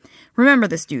ways. Remember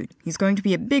this dude. He's going to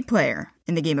be a big player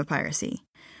in the game of piracy.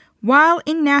 While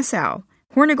in Nassau,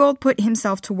 Hornigold put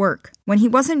himself to work. When he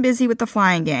wasn't busy with the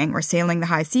flying gang or sailing the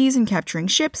high seas and capturing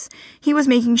ships, he was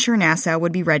making sure Nassau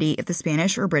would be ready if the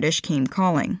Spanish or British came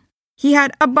calling. He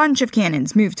had a bunch of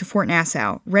cannons moved to Fort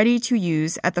Nassau, ready to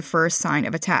use at the first sign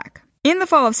of attack. In the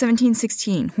fall of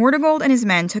 1716, Hornigold and his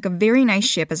men took a very nice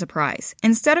ship as a prize.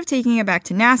 Instead of taking it back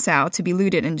to Nassau to be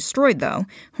looted and destroyed, though,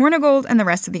 Hornigold and the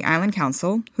rest of the island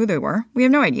council, who they were, we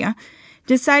have no idea,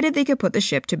 decided they could put the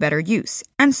ship to better use.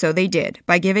 And so they did,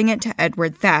 by giving it to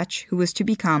Edward Thatch, who was to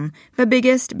become the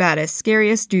biggest, baddest,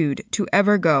 scariest dude to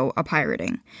ever go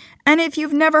a-pirating. And if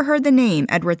you've never heard the name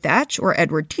Edward Thatch or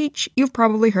Edward Teach, you've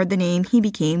probably heard the name he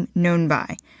became known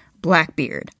by,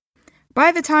 Blackbeard.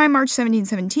 By the time March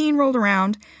 1717 rolled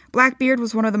around, Blackbeard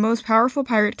was one of the most powerful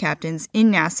pirate captains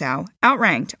in Nassau,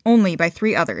 outranked only by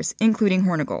 3 others, including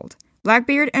Hornigold.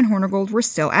 Blackbeard and Hornigold were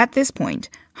still, at this point,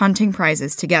 hunting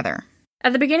prizes together.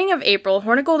 At the beginning of April,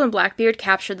 Hornigold and Blackbeard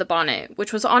captured the Bonnet,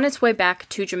 which was on its way back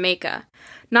to Jamaica.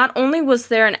 Not only was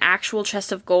there an actual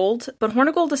chest of gold, but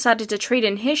Hornigold decided to trade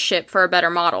in his ship for a better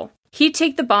model. He'd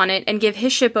take the Bonnet and give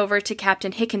his ship over to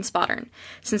Captain Hickensbothern,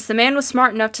 since the man was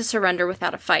smart enough to surrender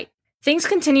without a fight. Things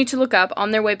continued to look up on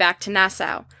their way back to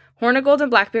Nassau. Hornigold and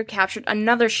Blackbeard captured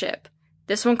another ship,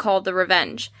 this one called the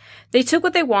Revenge. They took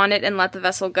what they wanted and let the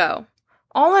vessel go.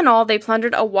 All in all, they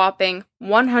plundered a whopping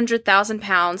 100,000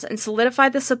 pounds and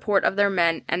solidified the support of their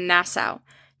men and Nassau.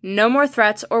 No more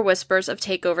threats or whispers of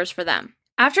takeovers for them.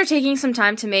 After taking some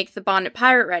time to make the Bonnet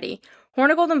pirate ready,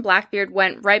 Hornigold and Blackbeard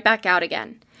went right back out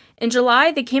again. In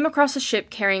July, they came across a ship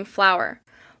carrying flour.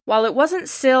 While it wasn't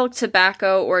silk,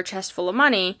 tobacco, or a chest full of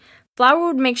money, flour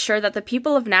would make sure that the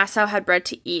people of Nassau had bread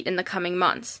to eat in the coming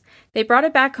months. They brought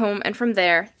it back home, and from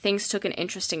there, things took an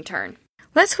interesting turn.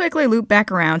 Let's quickly loop back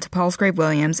around to Palsgrave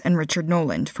Williams and Richard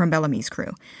Noland from Bellamy's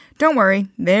crew. Don't worry,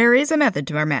 there is a method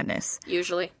to our madness.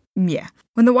 Usually. Yeah.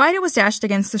 When the Whydah was dashed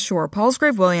against the shore,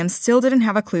 Palsgrave Williams still didn't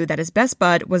have a clue that his best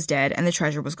bud was dead and the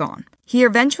treasure was gone. He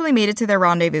eventually made it to their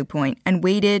rendezvous point and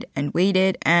waited and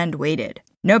waited and waited.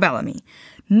 No Bellamy.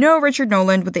 No Richard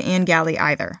Noland with the Anne Galley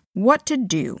either. What to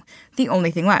do? The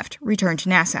only thing left, return to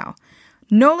Nassau.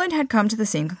 Noland had come to the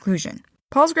same conclusion.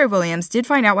 Palsgrave Williams did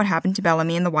find out what happened to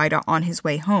Bellamy and the Whydah on his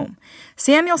way home.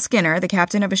 Samuel Skinner, the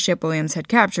captain of a ship Williams had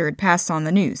captured, passed on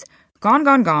the news. Gone,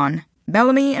 gone, gone.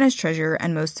 Bellamy and his treasure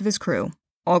and most of his crew,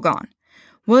 all gone.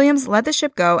 Williams let the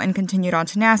ship go and continued on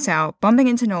to Nassau, bumping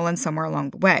into Noland somewhere along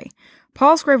the way.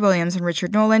 Palsgrave Williams and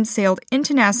Richard Noland sailed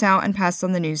into Nassau and passed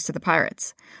on the news to the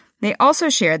pirates. They also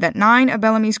shared that 9 of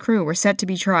Bellamy's crew were set to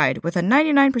be tried, with a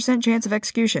 99% chance of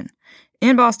execution,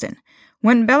 in Boston.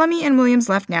 When Bellamy and Williams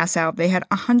left Nassau, they had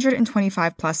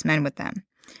 125-plus men with them.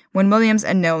 When Williams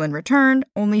and Noland returned,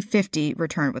 only 50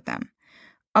 returned with them.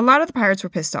 A lot of the pirates were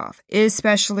pissed off,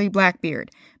 especially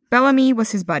Blackbeard. Bellamy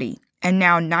was his buddy, and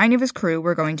now 9 of his crew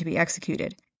were going to be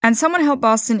executed. And someone help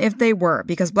Boston if they were,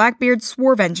 because Blackbeard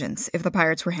swore vengeance if the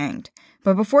pirates were hanged.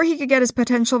 But before he could get his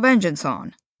potential vengeance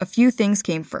on, a few things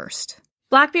came first.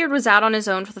 Blackbeard was out on his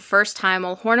own for the first time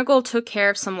while Hornigold took care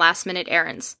of some last-minute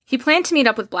errands. He planned to meet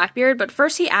up with Blackbeard, but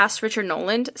first he asked Richard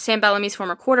Noland, Sam Bellamy's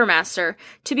former quartermaster,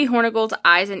 to be Hornigold's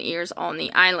eyes and ears on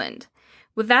the island.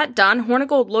 With that done,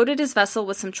 Hornigold loaded his vessel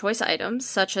with some choice items,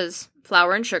 such as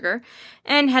flour and sugar,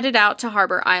 and headed out to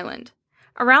Harbor Island.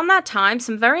 Around that time,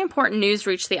 some very important news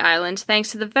reached the island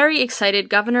thanks to the very excited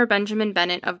Governor Benjamin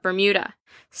Bennett of Bermuda.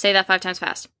 Say that 5 times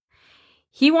fast.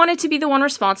 He wanted to be the one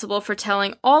responsible for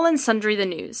telling all and sundry the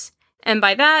news. And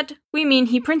by that, we mean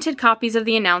he printed copies of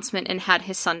the announcement and had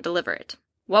his son deliver it.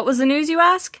 What was the news, you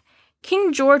ask?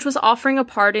 King George was offering a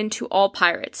pardon to all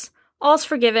pirates. All's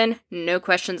forgiven, no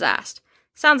questions asked.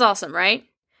 Sounds awesome, right?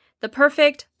 The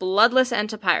perfect, bloodless end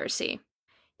to piracy.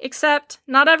 Except,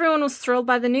 not everyone was thrilled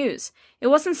by the news. It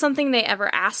wasn't something they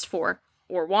ever asked for,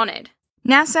 or wanted.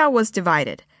 Nassau was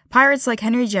divided. Pirates like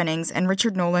Henry Jennings and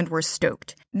Richard Noland were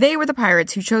stoked. They were the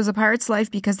pirates who chose a pirate's life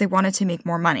because they wanted to make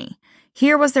more money.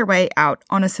 Here was their way out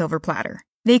on a silver platter.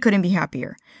 They couldn't be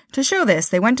happier. To show this,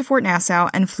 they went to Fort Nassau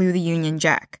and flew the Union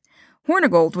Jack.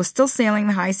 Hornigold was still sailing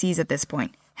the high seas at this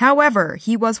point. However,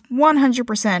 he was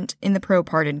 100% in the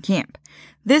pro-pardon camp.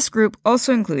 This group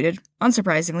also included,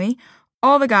 unsurprisingly,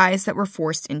 all the guys that were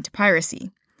forced into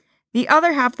piracy. The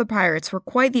other half of the pirates were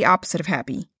quite the opposite of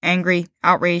happy. Angry,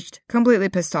 outraged, completely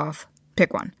pissed off.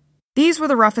 Pick one. These were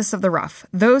the roughest of the rough,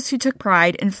 those who took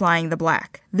pride in flying the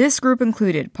black. This group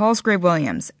included Palsgrave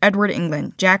Williams, Edward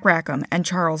England, Jack Rackham, and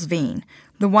Charles Vane,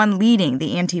 the one leading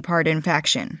the anti-pardon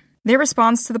faction. Their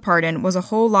response to the pardon was a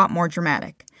whole lot more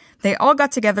dramatic. They all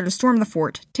got together to storm the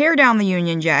fort, tear down the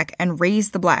Union Jack, and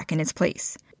raise the black in its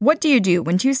place. What do you do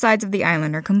when two sides of the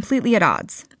island are completely at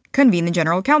odds? Convene the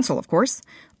General Council, of course.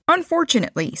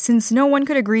 Unfortunately, since no one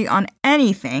could agree on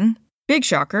anything, big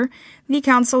shocker, the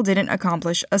council didn't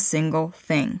accomplish a single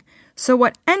thing. So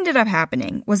what ended up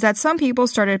happening was that some people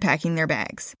started packing their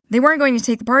bags. They weren't going to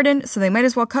take the pardon, so they might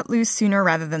as well cut loose sooner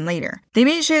rather than later. They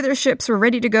made sure their ships were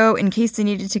ready to go in case they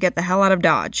needed to get the hell out of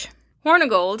Dodge.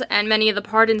 Hornigold and many of the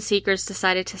pardon seekers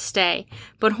decided to stay,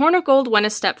 but Hornigold went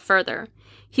a step further.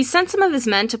 He sent some of his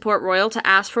men to Port Royal to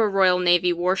ask for a Royal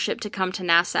Navy warship to come to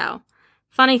Nassau.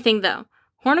 Funny thing though,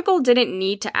 Hornigold didn't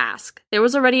need to ask. There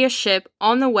was already a ship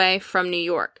on the way from New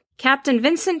York. Captain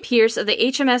Vincent Pierce of the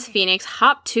HMS Phoenix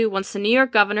hopped to once the New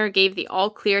York governor gave the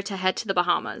all-clear to head to the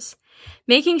Bahamas.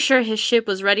 Making sure his ship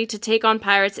was ready to take on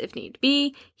pirates if need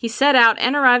be, he set out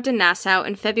and arrived in Nassau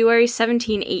in February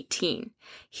 1718.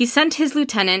 He sent his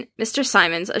lieutenant, Mr.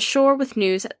 Simons, ashore with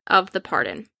news of the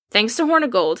pardon. Thanks to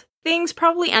Hornigold, things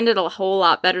probably ended a whole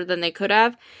lot better than they could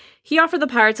have. He offered the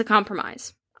pirates a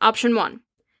compromise. Option 1.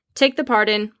 Take the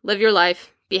pardon, live your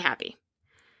life, be happy.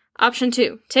 Option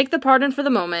 2. Take the pardon for the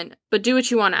moment, but do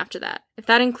what you want after that. If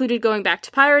that included going back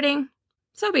to pirating,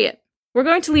 so be it. We're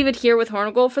going to leave it here with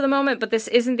Hornigold for the moment, but this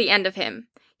isn't the end of him.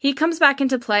 He comes back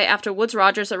into play after Woodes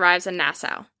Rogers arrives in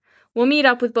Nassau. We'll meet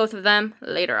up with both of them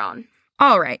later on.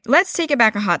 Alright, let's take it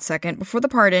back a hot second before the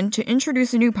pardon to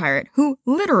introduce a new pirate who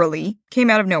literally came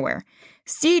out of nowhere.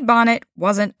 Stede Bonnet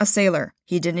wasn't a sailor.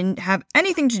 He didn't have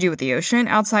anything to do with the ocean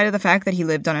outside of the fact that he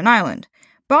lived on an island.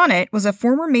 Bonnet was a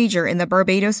former major in the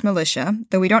Barbados militia,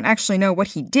 though we don't actually know what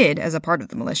he did as a part of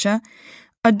the militia.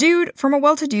 A dude from a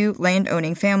well-to-do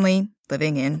land-owning family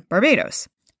living in Barbados.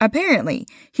 Apparently,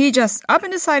 he just up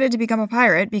and decided to become a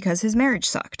pirate because his marriage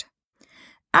sucked.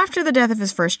 After the death of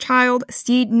his first child,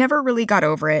 Stede never really got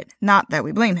over it, not that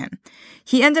we blame him.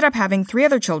 He ended up having 3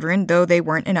 other children, though they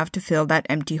weren't enough to fill that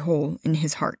empty hole in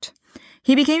his heart.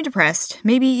 He became depressed,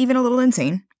 maybe even a little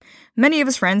insane. Many of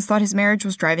his friends thought his marriage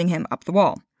was driving him up the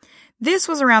wall. This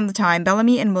was around the time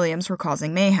Bellamy and Williams were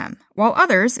causing mayhem. While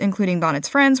others, including Bonnet's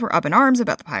friends, were up in arms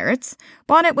about the pirates,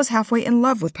 Bonnet was halfway in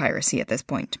love with piracy at this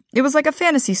point. It was like a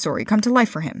fantasy story come to life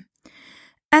for him.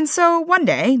 And so, one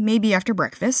day, maybe after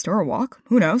breakfast or a walk,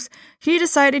 who knows, he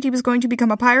decided he was going to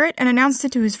become a pirate and announced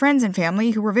it to his friends and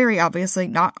family who were very obviously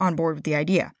not on board with the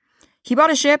idea. He bought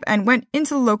a ship and went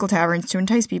into the local taverns to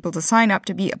entice people to sign up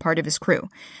to be a part of his crew.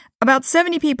 About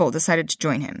 70 people decided to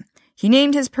join him. He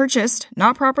named his purchased,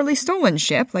 not properly stolen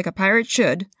ship, like a pirate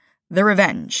should, the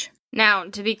Revenge. Now,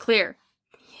 to be clear,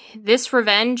 this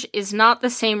Revenge is not the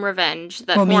same Revenge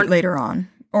that we'll meet later on.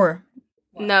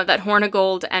 that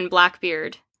Hornigold and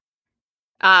Blackbeard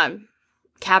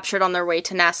captured on their way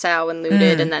to Nassau and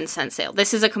looted and then set sail.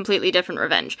 This is a completely different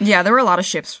Revenge. Yeah, there were a lot of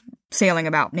ships sailing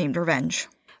about named Revenge.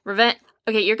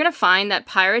 Okay, you're gonna find that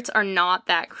pirates are not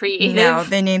that creative. No,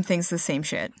 they name things the same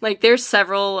shit. Like, there's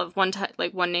several of one type,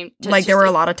 like one name. Like, there were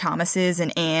a lot of Thomases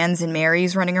and Annes and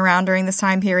Marys running around during this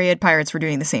time period. Pirates were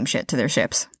doing the same shit to their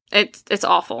ships. It's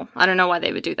awful. I don't know why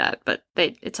they would do that, but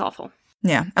it's awful.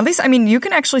 Yeah, at least, I mean, you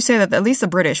can actually say that at least the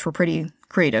British were pretty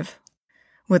creative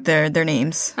with their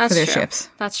names for their ships.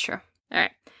 That's true. All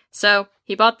right. So,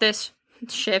 he bought this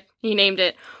ship, he named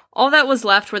it. All that was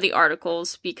left were the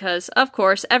articles, because, of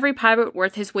course, every pirate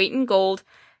worth his weight in gold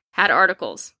had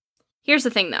articles. Here's the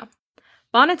thing, though.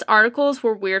 Bonnet's articles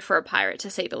were weird for a pirate, to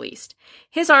say the least.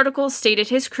 His articles stated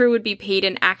his crew would be paid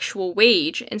an actual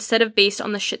wage, instead of based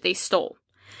on the shit they stole.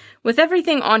 With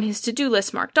everything on his to-do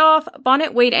list marked off,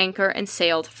 Bonnet weighed anchor and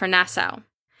sailed for Nassau.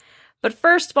 But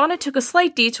first, Bonnet took a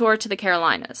slight detour to the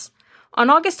Carolinas. On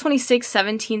August 26,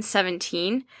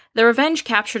 1717, the Revenge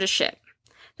captured a ship.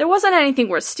 There wasn't anything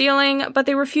worth stealing, but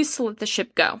they refused to let the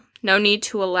ship go. No need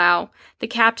to allow the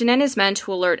captain and his men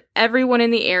to alert everyone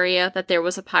in the area that there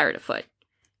was a pirate afoot.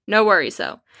 No worries,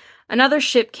 though. Another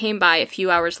ship came by a few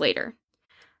hours later.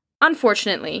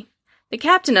 Unfortunately, the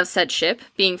captain of said ship,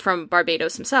 being from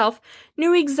Barbados himself,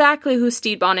 knew exactly who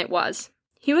Stede Bonnet was.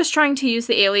 He was trying to use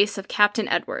the alias of Captain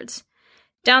Edwards.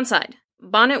 Downside,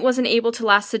 Bonnet wasn't able to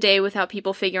last the day without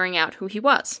people figuring out who he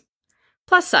was.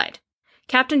 Plus side,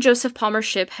 Captain Joseph Palmer's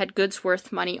ship had goods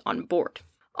worth money on board.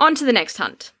 On to the next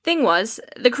hunt. Thing was,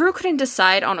 the crew couldn't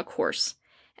decide on a course,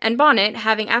 and Bonnet,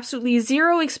 having absolutely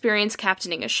zero experience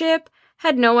captaining a ship,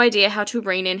 had no idea how to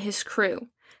rein in his crew.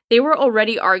 They were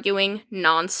already arguing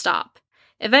non-stop.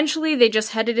 Eventually, they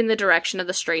just headed in the direction of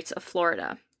the Straits of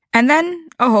Florida. And then,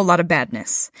 a whole lot of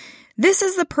badness. This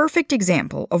is the perfect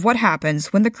example of what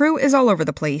happens when the crew is all over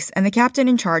the place and the captain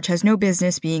in charge has no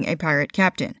business being a pirate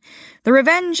captain. The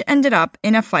Revenge ended up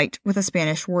in a fight with a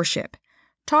Spanish warship.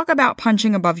 Talk about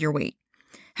punching above your weight.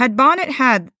 Had Bonnet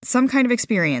had some kind of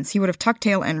experience, he would have tucked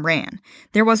tail and ran.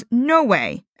 There was no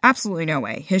way, absolutely no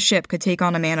way, his ship could take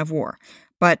on a man of war.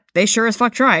 But they sure as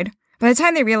fuck tried. By the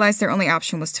time they realized their only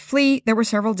option was to flee, there were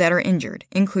several dead or injured,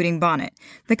 including Bonnet.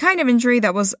 The kind of injury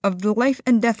that was of the life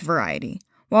and death variety.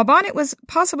 While Bonnet was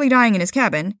possibly dying in his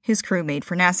cabin, his crew made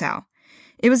for Nassau.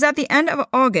 It was at the end of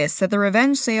August that the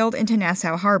Revenge sailed into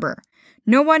Nassau Harbor.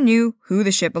 No one knew who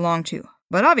the ship belonged to,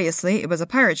 but obviously it was a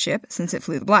pirate ship since it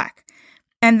flew the black.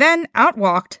 And then out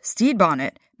walked Stede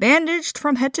Bonnet, bandaged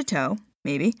from head to toe,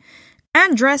 maybe,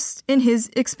 and dressed in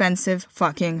his expensive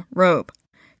fucking robe.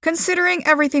 Considering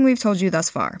everything we've told you thus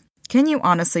far, can you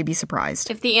honestly be surprised?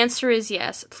 If the answer is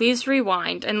yes, please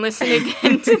rewind and listen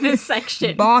again to this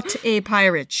section. Bought a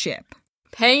pirate ship.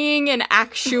 Paying an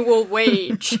actual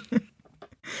wage.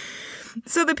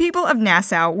 So the people of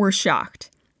Nassau were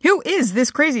shocked. Who is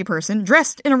this crazy person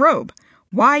dressed in a robe?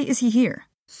 Why is he here?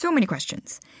 So many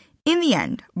questions. In the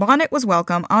end, Bonnet was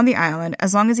welcome on the island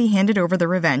as long as he handed over the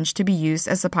Revenge to be used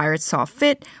as the pirates saw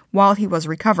fit while he was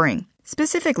recovering,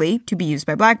 specifically to be used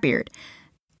by Blackbeard.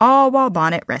 All while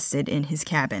Bonnet rested in his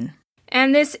cabin.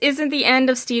 And this isn't the end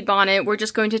of Stede Bonnet. We're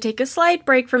just going to take a slight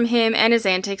break from him and his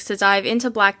antics to dive into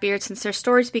Blackbeard since their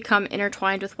stories become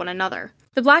intertwined with one another.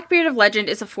 The Blackbeard of legend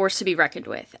is a force to be reckoned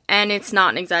with, and it's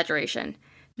not an exaggeration.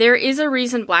 There is a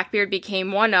reason Blackbeard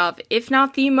became one of, if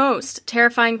not the most,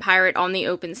 terrifying pirate on the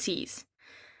open seas.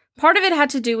 Part of it had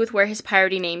to do with where his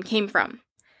piratey name came from.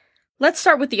 Let's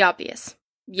start with the obvious.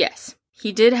 Yes,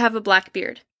 he did have a black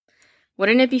beard.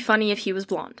 Wouldn't it be funny if he was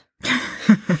blonde?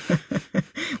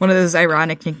 One of those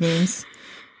ironic nicknames.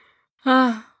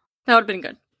 That would have been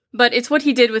good. But it's what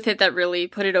he did with it that really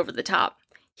put it over the top.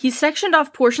 He sectioned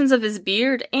off portions of his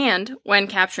beard and, when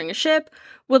capturing a ship,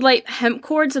 would light hemp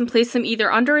cords and place them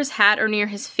either under his hat or near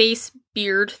his face,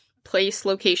 beard, place,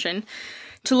 location,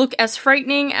 to look as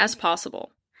frightening as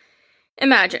possible.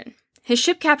 Imagine. His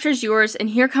ship captures yours, and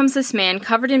here comes this man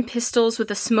covered in pistols with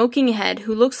a smoking head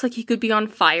who looks like he could be on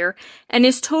fire, and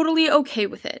is totally okay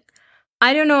with it.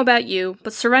 I don't know about you,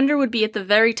 but surrender would be at the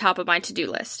very top of my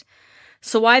to-do list.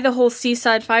 So why the whole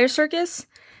seaside fire circus?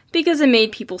 Because it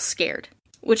made people scared,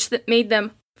 which made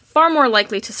them far more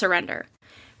likely to surrender,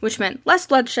 which meant less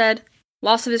bloodshed,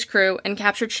 loss of his crew, and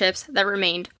captured ships that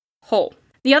remained whole.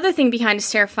 The other thing behind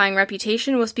his terrifying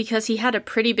reputation was because he had a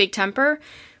pretty big temper,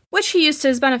 which he used to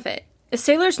his benefit. If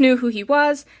sailors knew who he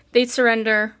was, they'd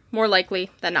surrender more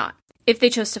likely than not. If they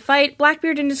chose to fight,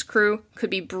 Blackbeard and his crew could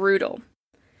be brutal.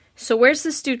 So where's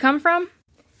this dude come from?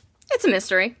 It's a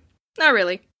mystery. Not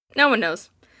really. No one knows.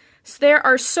 So there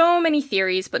are so many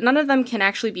theories, but none of them can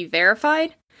actually be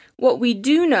verified. What we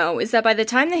do know is that by the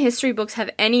time the history books have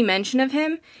any mention of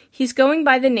him, he's going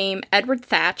by the name Edward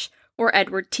Thatch or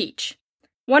Edward Teach.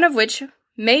 One of which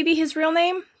may be his real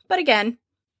name, but again,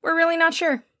 we're really not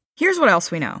sure. Here's what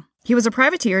else we know. He was a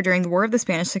privateer during the War of the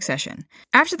Spanish Succession.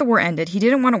 After the war ended, he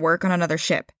didn't want to work on another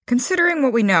ship. Considering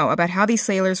what we know about how these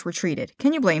sailors were treated,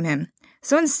 can you blame him?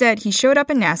 So instead, he showed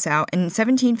up in Nassau in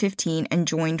 1715 and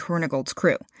joined Hornigold's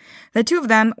crew. The two of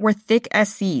them were thick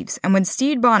as thieves, and when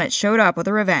Stede Bonnet showed up with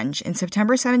a Revenge in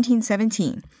September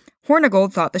 1717,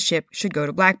 Hornigold thought the ship should go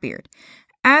to Blackbeard.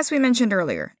 As we mentioned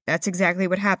earlier, that's exactly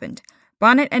what happened.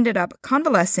 Bonnet ended up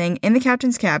convalescing in the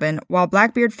captain's cabin while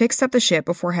Blackbeard fixed up the ship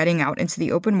before heading out into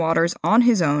the open waters on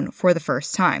his own for the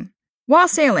first time. While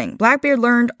sailing, Blackbeard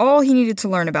learned all he needed to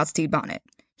learn about Stede Bonnet.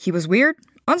 He was weird,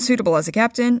 unsuitable as a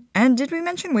captain, and did we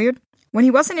mention weird? When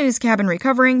he wasn't in his cabin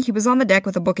recovering, he was on the deck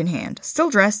with a book in hand, still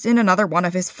dressed in another one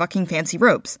of his fucking fancy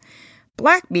robes.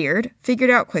 Blackbeard figured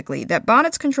out quickly that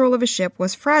Bonnet's control of his ship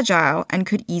was fragile and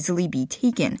could easily be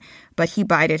taken, but he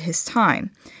bided his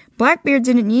time. Blackbeard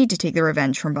didn't need to take the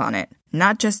revenge from Bonnet.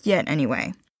 Not just yet,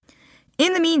 anyway.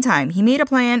 In the meantime, he made a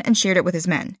plan and shared it with his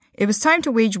men. It was time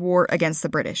to wage war against the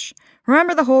British.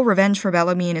 Remember the whole revenge for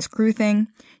Bellamy and his crew thing?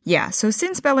 Yeah, so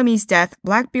since Bellamy's death,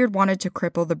 Blackbeard wanted to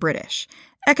cripple the British.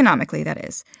 Economically, that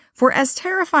is. For as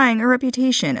terrifying a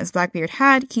reputation as Blackbeard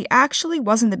had, he actually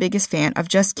wasn't the biggest fan of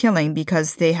just killing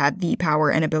because they had the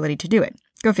power and ability to do it.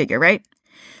 Go figure, right?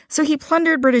 So he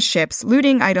plundered British ships,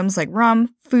 looting items like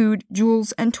rum, food,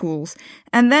 jewels, and tools,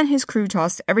 and then his crew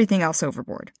tossed everything else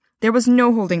overboard. There was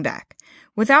no holding back.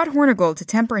 Without Hornigold to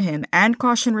temper him and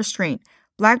caution restraint,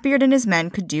 Blackbeard and his men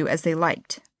could do as they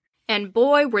liked. And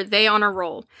boy, were they on a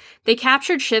roll. They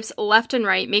captured ships left and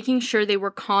right, making sure they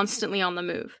were constantly on the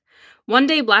move. One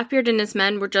day, Blackbeard and his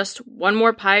men were just one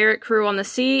more pirate crew on the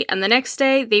sea, and the next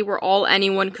day, they were all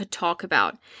anyone could talk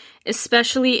about,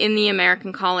 especially in the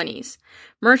American colonies.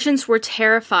 Merchants were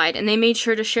terrified, and they made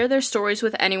sure to share their stories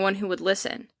with anyone who would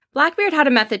listen. Blackbeard had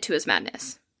a method to his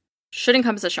madness. Shouldn't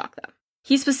come as a shock, though.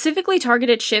 He specifically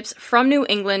targeted ships from New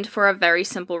England for a very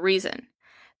simple reason.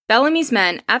 Bellamy's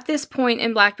men, at this point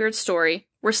in Blackbeard's story,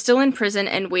 were still in prison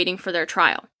and waiting for their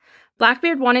trial.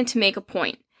 Blackbeard wanted to make a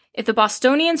point. If the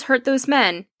Bostonians hurt those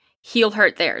men, he'll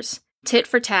hurt theirs. Tit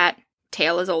for tat,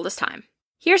 tale as old as time.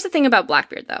 Here's the thing about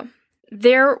Blackbeard, though.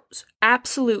 There's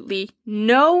absolutely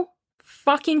no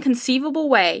fucking conceivable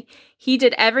way he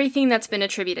did everything that's been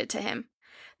attributed to him.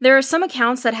 There are some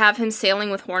accounts that have him sailing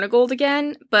with Hornigold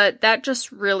again, but that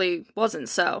just really wasn't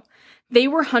so. They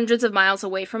were hundreds of miles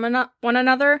away from one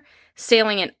another,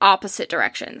 sailing in opposite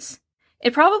directions.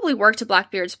 It probably worked to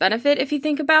Blackbeard's benefit if you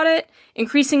think about it,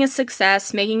 increasing his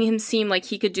success, making him seem like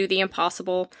he could do the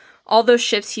impossible, all those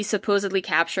ships he supposedly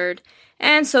captured,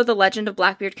 and so the legend of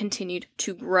Blackbeard continued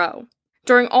to grow.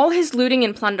 During all his looting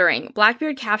and plundering,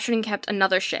 Blackbeard captured and kept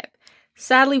another ship.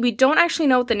 Sadly, we don't actually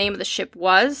know what the name of the ship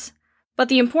was, but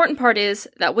the important part is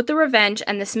that with the Revenge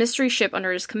and this mystery ship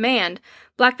under his command,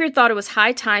 Blackbeard thought it was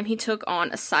high time he took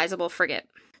on a sizable frigate.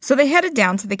 So they headed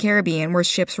down to the Caribbean where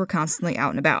ships were constantly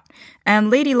out and about, and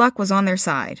Lady Luck was on their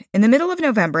side. In the middle of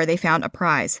November, they found a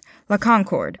prize, La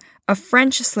Concorde, a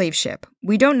French slave ship.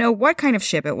 We don't know what kind of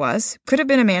ship it was. Could have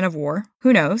been a man of war.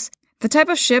 Who knows? The type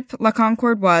of ship La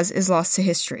Concorde was is lost to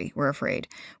history, we're afraid.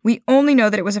 We only know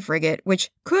that it was a frigate, which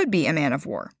could be a man of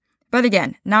war. But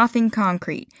again, nothing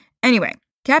concrete. Anyway,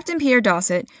 Captain Pierre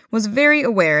Dosset was very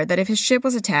aware that if his ship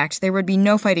was attacked, there would be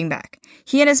no fighting back.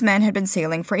 He and his men had been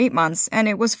sailing for 8 months, and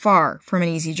it was far from an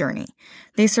easy journey.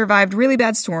 They survived really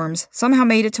bad storms, somehow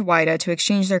made it to Whydah to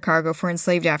exchange their cargo for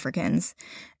enslaved Africans,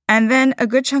 and then a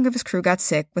good chunk of his crew got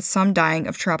sick, with some dying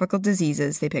of tropical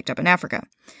diseases they picked up in Africa.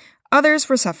 Others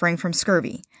were suffering from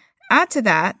scurvy. Add to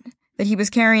that he was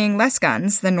carrying less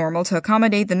guns than normal to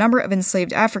accommodate the number of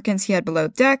enslaved Africans he had below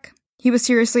deck. He was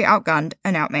seriously outgunned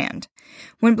and outmanned.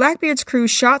 When Blackbeard's crew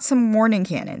shot some warning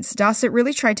cannons, Dosset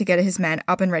really tried to get his men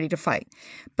up and ready to fight.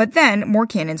 But then more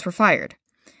cannons were fired.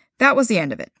 That was the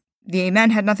end of it. The men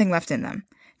had nothing left in them.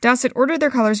 Dosset ordered their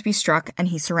colors be struck, and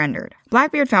he surrendered.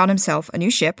 Blackbeard found himself a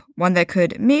new ship, one that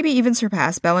could maybe even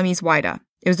surpass Bellamy's Whydah.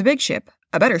 It was a big ship,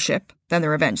 a better ship than the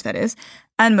Revenge, that is,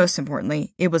 and most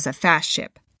importantly, it was a fast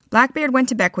ship. Blackbeard went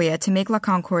to Bequia to make La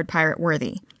Concorde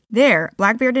pirate-worthy. There,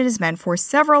 Blackbeard and his men forced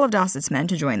several of Dosset's men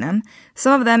to join them.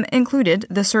 Some of them included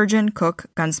the surgeon, cook,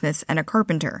 gunsmiths, and a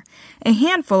carpenter. A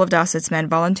handful of Dosset's men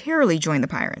voluntarily joined the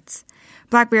pirates.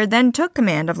 Blackbeard then took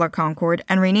command of La Concorde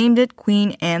and renamed it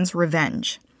Queen Anne's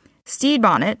Revenge. Stede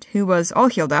Bonnet, who was all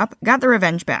healed up, got the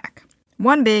Revenge back.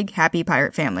 One big, happy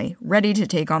pirate family, ready to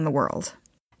take on the world.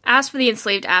 As for the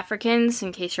enslaved Africans,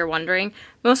 in case you're wondering,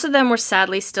 most of them were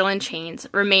sadly still in chains,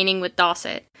 remaining with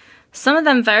Dosset. Some of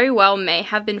them very well may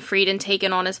have been freed and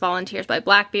taken on as volunteers by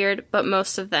Blackbeard, but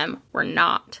most of them were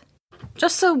not.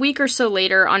 Just a week or so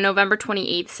later, on November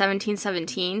 28,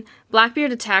 1717,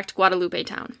 Blackbeard attacked Guadalupe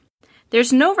town.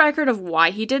 There's no record of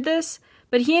why he did this,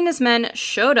 but he and his men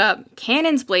showed up,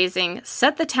 cannons blazing,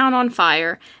 set the town on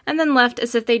fire, and then left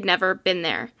as if they'd never been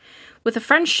there, with a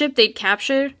French ship they'd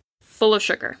captured full of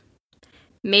sugar.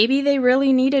 Maybe they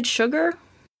really needed sugar?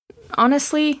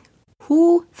 Honestly,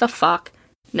 who the fuck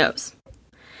knows?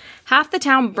 Half the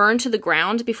town burned to the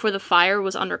ground before the fire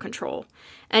was under control,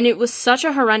 and it was such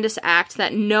a horrendous act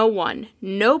that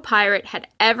no pirate had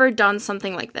ever done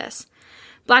something like this.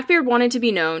 Blackbeard wanted to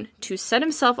be known to set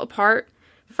himself apart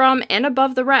from and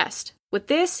above the rest. With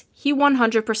this, he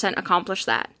 100% accomplished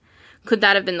that. Could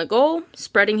that have been the goal,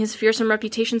 spreading his fearsome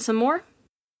reputation some more?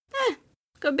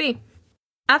 Could be.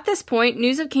 At this point,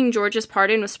 news of King George's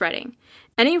pardon was spreading.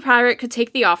 Any pirate could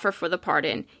take the offer for the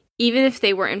pardon, even if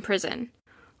they were in prison.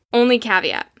 Only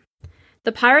caveat.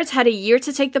 The pirates had a year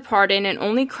to take the pardon, and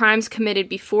only crimes committed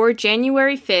before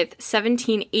January 5th,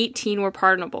 1718 were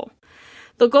pardonable.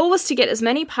 The goal was to get as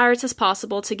many pirates as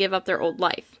possible to give up their old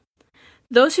life.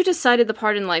 Those who decided the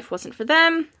pardon life wasn't for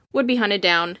them would be hunted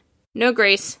down. No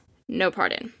grace, no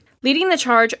pardon. Leading the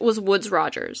charge was Woodes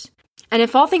Rogers. And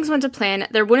if all things went to plan,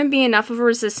 there wouldn't be enough of a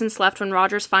resistance left when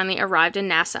Rogers finally arrived in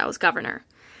Nassau as governor.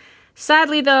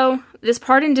 Sadly, though, this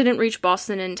pardon didn't reach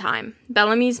Boston in time.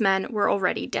 Bellamy's men were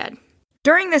already dead.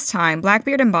 During this time,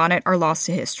 Blackbeard and Bonnet are lost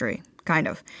to history. Kind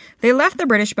of. They left the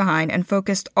British behind and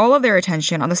focused all of their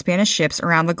attention on the Spanish ships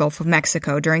around the Gulf of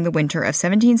Mexico during the winter of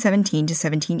 1717 to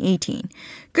 1718.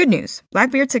 Good news.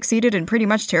 Blackbeard succeeded in pretty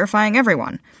much terrifying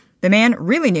everyone. The man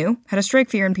really knew how to strike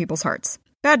fear in people's hearts.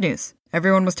 Bad news.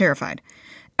 Everyone was terrified.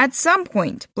 At some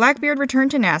point, Blackbeard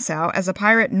returned to Nassau as a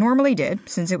pirate normally did,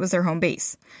 since it was their home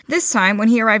base. This time, when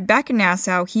he arrived back in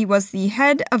Nassau, he was the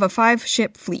head of a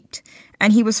 5-ship fleet,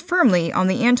 and he was firmly on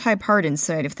the anti-pardon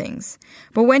side of things.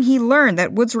 But when he learned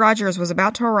that Woodes Rogers was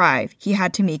about to arrive, he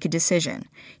had to make a decision.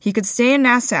 He could stay in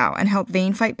Nassau and help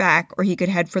Vane fight back, or he could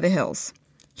head for the hills.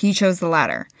 He chose the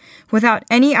latter. Without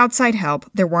any outside help,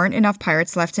 there weren't enough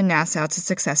pirates left in Nassau to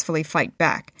successfully fight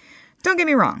back. Don't get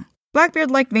me wrong,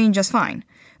 Blackbeard liked Vane just fine,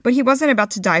 but he wasn't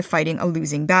about to die fighting a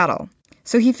losing battle.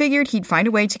 So he figured he'd find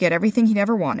a way to get everything he'd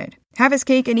ever wanted. Have his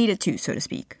cake and eat it too, so to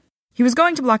speak. He was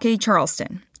going to blockade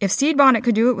Charleston. If Stede Bonnet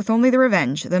could do it with only the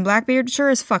Revenge, then Blackbeard sure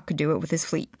as fuck could do it with his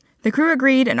fleet. The crew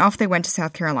agreed, and off they went to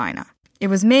South Carolina. It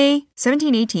was May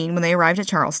 1718 when they arrived at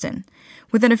Charleston.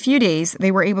 Within a few days,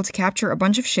 they were able to capture a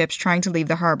bunch of ships trying to leave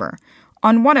the harbor.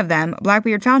 On one of them,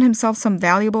 Blackbeard found himself some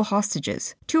valuable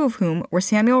hostages, 2 of whom were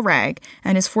Samuel Wragg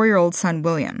and his 4-year-old son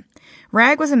William.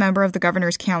 Wragg was a member of the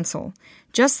governor's council,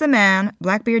 just the man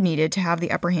Blackbeard needed to have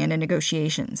the upper hand in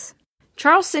negotiations.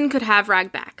 Charleston could have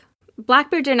Wragg back.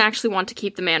 Blackbeard didn't actually want to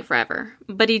keep the man forever,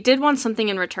 but he did want something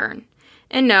in return.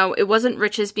 And no, it wasn't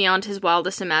riches beyond his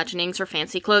wildest imaginings or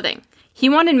fancy clothing. He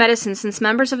wanted medicine since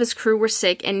members of his crew were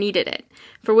sick and needed it,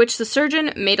 for which the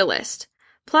surgeon made a list.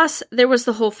 Plus, there was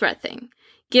the whole threat thing.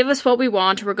 Give us what we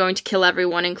want or we're going to kill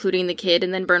everyone, including the kid,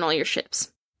 and then burn all your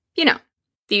ships. You know,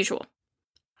 the usual.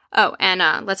 Oh, and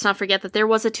let's not forget that there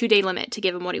was a 2-day limit to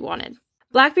give him what he wanted.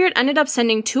 Blackbeard ended up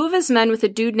sending 2 of his men with a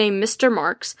dude named Mr.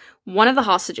 Marks, one of the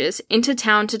hostages, into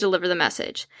town to deliver the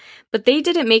message. But they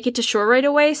didn't make it to shore right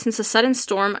away since a sudden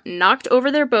storm knocked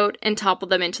over their boat and toppled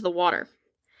them into the water.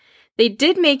 They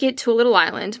did make it to a little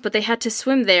island, but they had to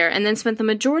swim there and then spent the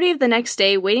majority of the next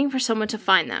day waiting for someone to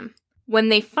find them. When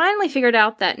they finally figured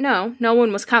out that no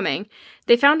one was coming,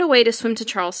 they found a way to swim to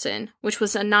Charleston, which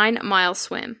was a 9-mile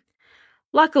swim.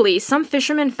 Luckily, some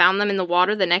fishermen found them in the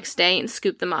water the next day and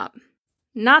scooped them up.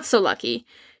 Not so lucky.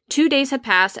 2 days had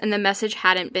passed and the message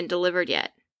hadn't been delivered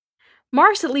yet.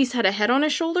 Marks at least had a head on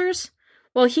his shoulders.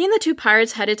 While he and the 2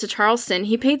 pirates headed to Charleston,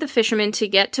 he paid the fishermen to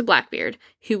get to Blackbeard,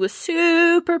 who was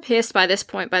super pissed by this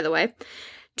point, by the way,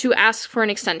 to ask for an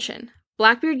extension.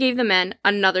 Blackbeard gave the men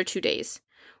another 2 days,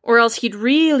 or else he'd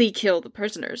really kill the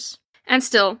prisoners. And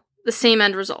still, the same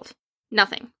end result.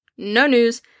 Nothing. No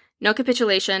news, no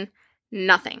capitulation,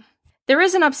 nothing. There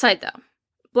is an upside, though.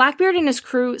 Blackbeard and his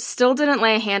crew still didn't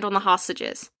lay a hand on the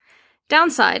hostages.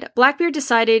 Downside, Blackbeard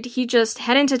decided he'd just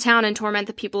head into town and torment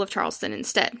the people of Charleston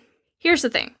instead. Here's the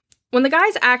thing. When the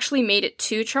guys actually made it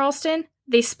to Charleston,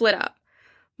 they split up.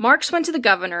 Marks went to the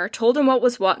governor, told him what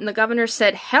was what, and the governor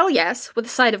said, hell yes, with a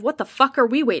side of what the fuck are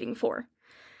we waiting for?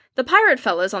 The pirate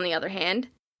fellas, on the other hand,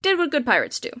 did what good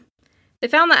pirates do. They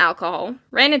found the alcohol,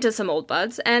 ran into some old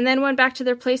buds, and then went back to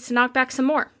their place to knock back some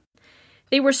more.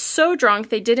 They were so drunk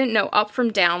they didn't know up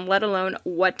from down, let alone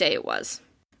what day it was.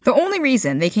 The only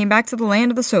reason they came back to the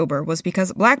land of the sober was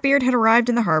because Blackbeard had arrived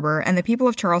in the harbor and the people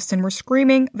of Charleston were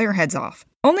screaming their heads off.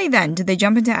 Only then did they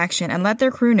jump into action and let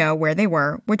their crew know where they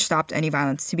were, which stopped any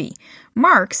violence to be.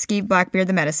 Marks gave Blackbeard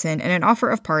the medicine and an offer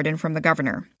of pardon from the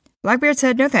governor. Blackbeard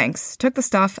said no thanks, took the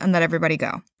stuff, and let everybody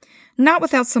go. Not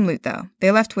without some loot, though.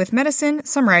 They left with medicine,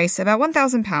 some rice, about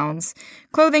 1,000 pounds,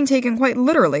 clothing taken quite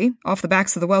literally off the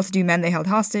backs of the well-to-do men they held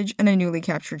hostage, and a newly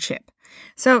captured ship.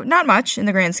 So, not much in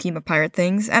the grand scheme of pirate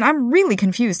things, and I'm really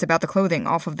confused about the clothing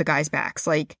off of the guys' backs.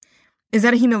 Like, is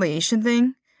that a humiliation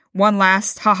thing? One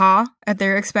last haha at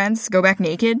their expense? Go back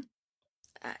naked?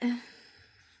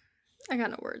 I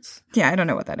got no words. Yeah, I don't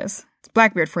know what that is. It's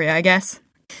Blackbeard for you, I guess.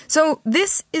 So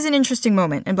this is an interesting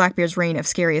moment in Blackbeard's reign of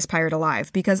scariest pirate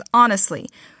alive, because honestly,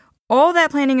 all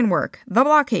that planning and work, the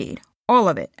blockade, all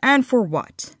of it, and for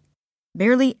what?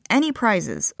 Barely any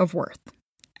prizes of worth.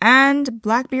 And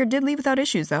Blackbeard did leave without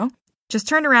issues, though. Just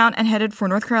turned around and headed for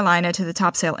North Carolina to the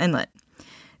Topsail Inlet.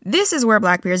 This is where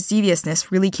Blackbeard's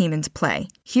deviousness really came into play.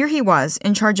 Here he was,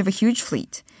 in charge of a huge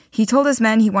fleet. He told his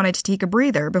men he wanted to take a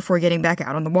breather before getting back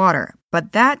out on the water,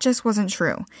 but that just wasn't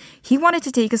true. He wanted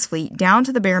to take his fleet down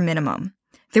to the bare minimum.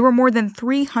 There were more than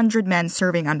 300 men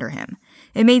serving under him.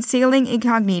 It made sailing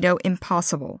incognito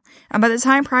impossible, and by the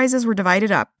time prizes were divided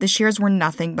up, the shares were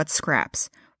nothing but scraps.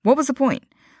 What was the point?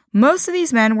 Most of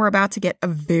these men were about to get a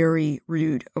very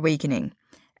rude awakening,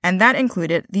 and that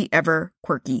included the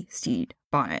ever-quirky Stede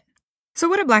Bonnet. So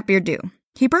what did Blackbeard do?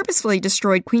 He purposefully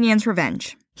destroyed Queen Anne's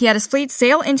Revenge. He had his fleet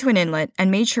sail into an inlet and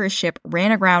made sure his ship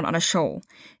ran aground on a shoal.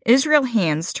 Israel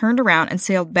Hands turned around and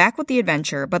sailed back with the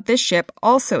Adventure, but this ship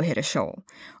also hit a shoal.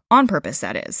 On purpose,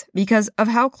 that is, because of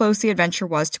how close the Adventure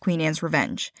was to Queen Anne's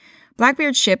Revenge.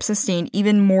 Blackbeard's ship sustained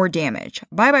even more damage.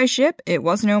 Bye-bye ship, it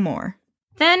was no more.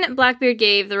 Then Blackbeard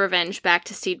gave the Revenge back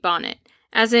to Stede Bonnet.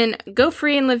 As in, go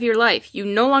free and live your life. You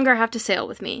no longer have to sail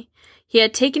with me. He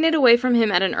had taken it away from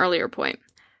him at an earlier point.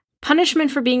 Punishment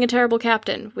for being a terrible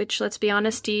captain, which, let's be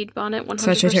honest, Stede Bonnet 100%.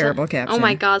 Such a terrible captain. Oh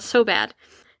my god, so bad.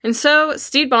 And so,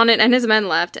 Stede Bonnet and his men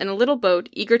left in a little boat,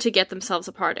 eager to get themselves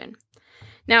a pardon.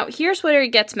 Now, here's where it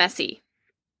gets messy.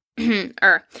 The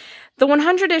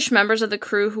 100-ish members of the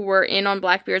crew who were in on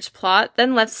Blackbeard's plot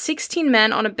then left 16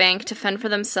 men on a bank to fend for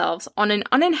themselves on an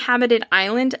uninhabited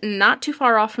island not too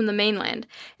far off from the mainland,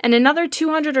 and another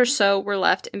 200 or so were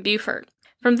left in Beaufort.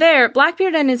 From there,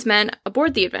 Blackbeard and his men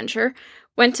aboard the Adventure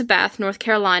went to Bath, North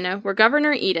Carolina, where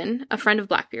Governor Eden, a friend of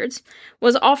Blackbeard's,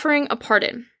 was offering a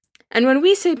pardon. And when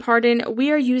we say pardon,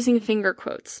 we are using finger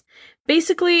quotes.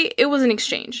 Basically, it was an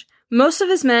exchange. Most of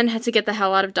his men had to get the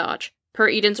hell out of Dodge, per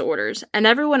Eden's orders, and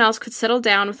everyone else could settle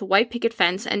down with a white picket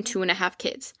fence and 2.5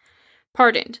 kids.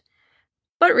 Pardoned.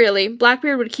 But really,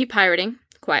 Blackbeard would keep pirating,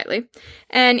 quietly,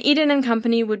 and Eden and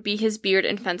company would be his beard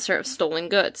and fencer of stolen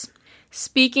goods.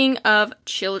 Speaking of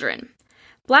children,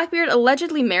 Blackbeard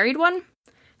allegedly married one.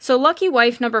 So lucky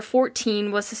wife number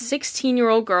 14 was a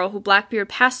 16-year-old girl who Blackbeard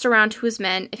passed around to his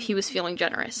men if he was feeling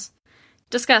generous.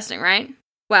 Disgusting, right?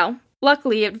 Well,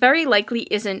 luckily it very likely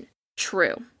isn't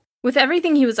true. With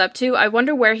everything he was up to, I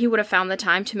wonder where he would have found the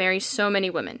time to marry so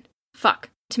many women. Fuck,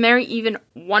 to marry even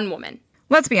one woman.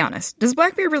 Let's be honest, does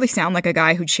Blackbeard really sound like a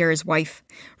guy who'd share his wife?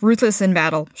 Ruthless in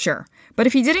battle, sure. But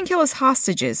if he didn't kill his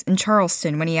hostages in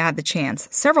Charleston when he had the chance,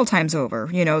 several times over,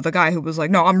 you know, the guy who was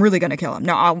like, no, I'm really gonna kill him.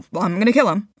 No, I'm gonna kill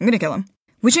him. I'm gonna kill him.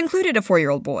 Which included a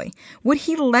 4-year-old boy. Would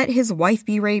he let his wife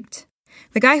be raped?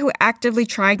 The guy who actively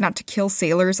tried not to kill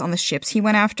sailors on the ships he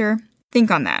went after? Think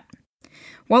on that.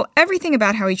 While everything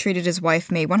about how he treated his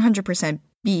wife may 100%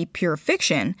 be pure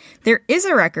fiction, there is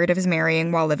a record of his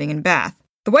marrying while living in Bath.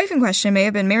 The wife in question may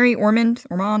have been Mary Ormond,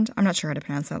 I'm not sure how to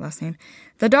pronounce that last name,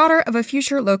 the daughter of a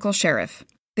future local sheriff.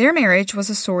 Their marriage was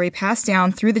a story passed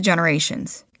down through the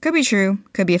generations. Could be true,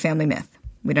 could be a family myth.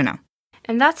 We don't know.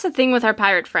 And that's the thing with our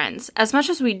pirate friends. As much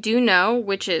as we do know,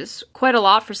 which is quite a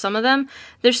lot for some of them,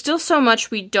 there's still so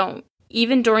much we don't,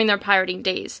 even during their pirating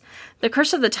days. The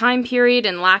curse of the time period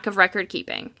and lack of record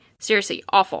keeping. Seriously,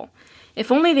 awful. If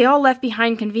only they all left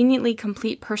behind conveniently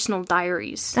complete personal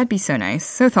diaries. That'd be so nice.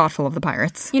 So thoughtful of the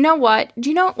pirates. You know what? Do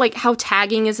you know, how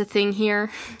tagging is a thing here?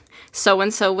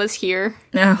 So-and-so was here.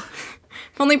 No.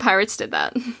 If only pirates did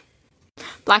that.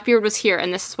 Blackbeard was here,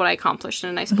 and this is what I accomplished in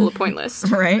a nice bullet point list.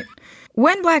 Right?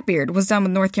 When Blackbeard was done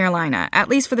with North Carolina, at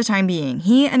least for the time being,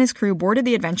 he and his crew boarded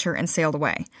the Adventure and sailed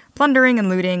away, plundering and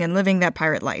looting and living that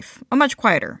pirate life. A much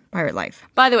quieter pirate life.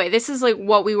 By the way, this is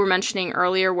what we were mentioning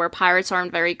earlier, where pirates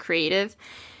aren't very creative.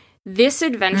 This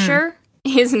adventure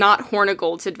is not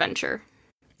Hornigold's adventure.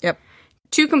 Yep.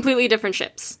 2 completely different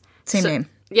ships. Same name.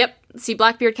 Yep. See,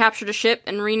 Blackbeard captured a ship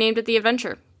and renamed it the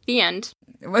Adventure. The end.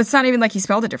 Well, it's not even like he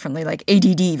spelled it differently, like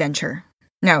ADD Venture.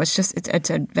 No, it's just, it's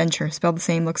Adventure. Spelled the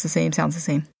same, looks the same, sounds the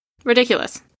same.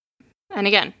 Ridiculous. And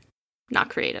again, not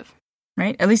creative.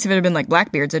 Right? At least if it had been like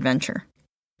Blackbeard's Adventure.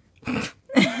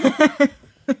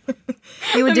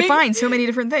 It would define so many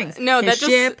different things. No, his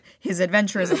ship, his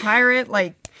adventure as a pirate,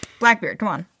 Blackbeard, come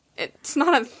on. It's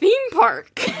not a theme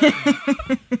park.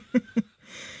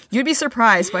 You'd be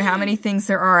surprised by how many things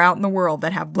there are out in the world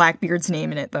that have Blackbeard's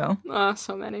name in it, though.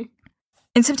 So many.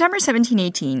 In September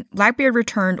 1718, Blackbeard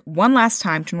returned one last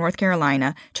time to North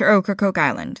Carolina to Ocracoke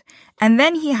Island, and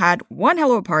then he had one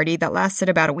hell of a party that lasted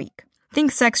about a week.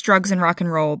 Think sex, drugs, and rock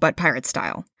and roll, but pirate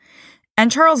style.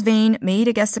 And Charles Vane made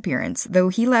a guest appearance, though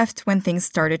he left when things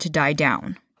started to die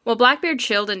down. While Blackbeard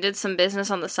chilled and did some business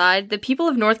on the side, the people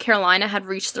of North Carolina had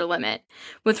reached their limit.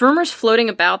 With rumors floating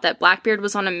about that Blackbeard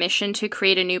was on a mission to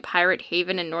create a new pirate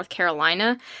haven in North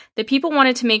Carolina, the people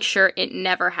wanted to make sure it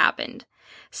never happened.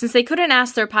 Since they couldn't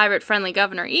ask their pirate-friendly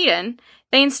Governor Eden,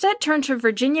 they instead turned to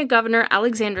Virginia Governor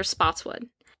Alexander Spotswood.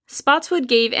 Spotswood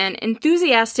gave an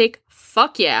enthusiastic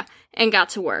 "fuck yeah" and got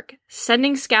to work,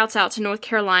 sending scouts out to North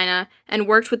Carolina and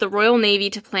worked with the Royal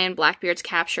Navy to plan Blackbeard's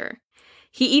capture.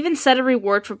 He even set a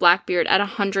reward for Blackbeard at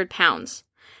 100 pounds.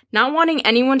 Not wanting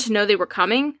anyone to know they were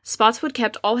coming, Spotswood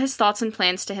kept all his thoughts and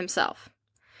plans to himself.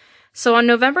 So on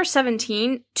November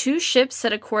 17, 2 ships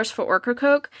set a course for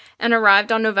Ocracoke and arrived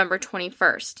on November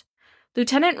 21st.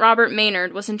 Lieutenant Robert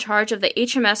Maynard was in charge of the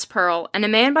HMS Pearl, and a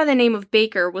man by the name of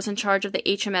Baker was in charge of the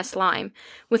HMS Lyme,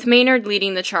 with Maynard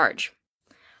leading the charge.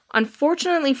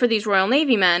 Unfortunately for these Royal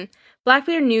Navy men,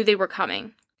 Blackbeard knew they were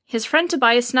coming. His friend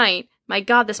Tobias Knight, my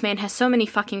god, this man has so many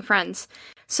fucking friends.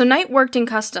 So Knight worked in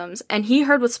customs, and he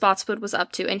heard what Spotswood was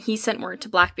up to, and he sent word to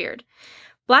Blackbeard.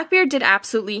 Blackbeard did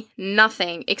absolutely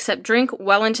nothing except drink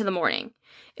well into the morning.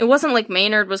 It wasn't like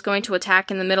Maynard was going to attack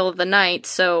in the middle of the night,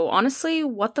 so honestly,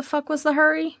 what the fuck was the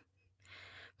hurry?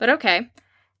 But okay.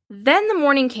 Then the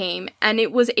morning came, and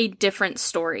it was a different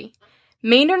story.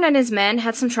 Maynard and his men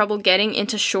had some trouble getting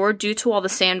into shore due to all the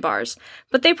sandbars,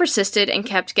 but they persisted and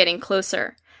kept getting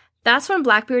closer. That's when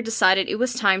Blackbeard decided it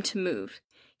was time to move.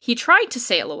 He tried to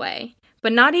sail away,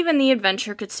 but not even the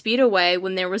Adventure could speed away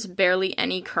when there was barely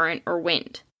any current or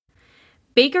wind.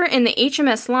 Baker in the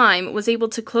HMS Lyme was able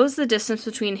to close the distance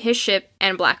between his ship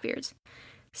and Blackbeard's.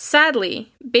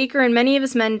 Sadly, Baker and many of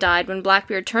his men died when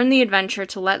Blackbeard turned the Adventure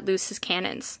to let loose his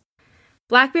cannons.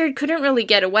 Blackbeard couldn't really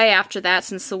get away after that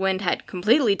since the wind had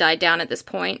completely died down at this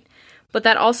point, but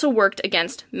that also worked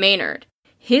against Maynard.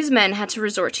 His men had to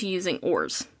resort to using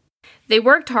oars. They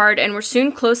worked hard and were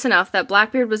soon close enough that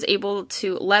Blackbeard was able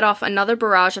to let off another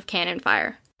barrage of cannon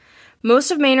fire.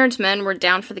 Most of Maynard's men were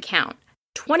down for the count,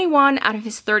 21 out of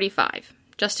his 35,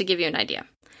 just to give you an idea.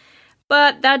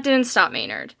 But that didn't stop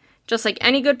Maynard. Just like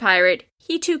any good pirate,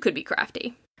 he too could be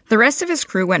crafty. The rest of his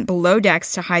crew went below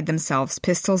decks to hide themselves,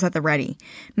 pistols at the ready.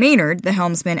 Maynard, the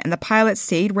helmsman, and the pilot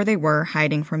stayed where they were,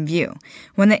 hiding from view.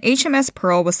 When the HMS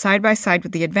Pearl was side by side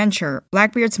with the Adventure,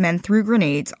 Blackbeard's men threw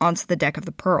grenades onto the deck of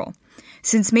the Pearl.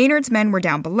 Since Maynard's men were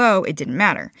down below, it didn't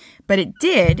matter, but it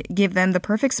did give them the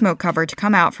perfect smoke cover to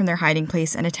come out from their hiding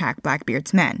place and attack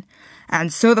Blackbeard's men.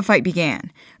 And so the fight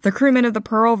began. The crewmen of the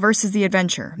Pearl versus the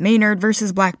Adventure. Maynard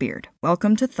versus Blackbeard.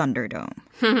 Welcome to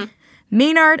Thunderdome.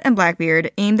 Maynard and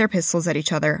Blackbeard aimed their pistols at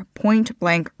each other,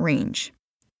 point-blank range.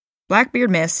 Blackbeard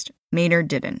missed, Maynard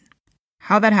didn't.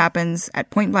 How that happens at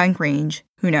point-blank range,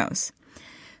 who knows?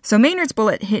 So Maynard's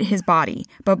bullet hit his body,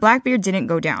 but Blackbeard didn't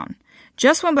go down.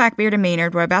 Just when Blackbeard and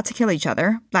Maynard were about to kill each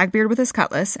other, Blackbeard with his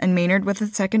cutlass and Maynard with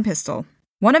his second pistol,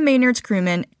 one of Maynard's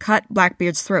crewmen cut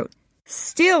Blackbeard's throat.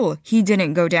 Still, he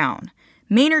didn't go down.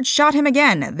 Maynard shot him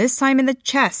again, this time in the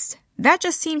chest. That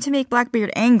just seemed to make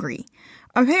Blackbeard angry.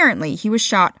 Apparently, he was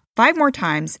shot 5 more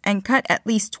times and cut at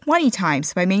least 20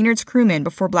 times by Maynard's crewmen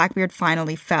before Blackbeard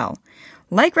finally fell.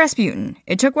 Like Rasputin,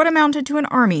 it took what amounted to an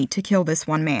army to kill this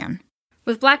one man.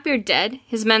 With Blackbeard dead,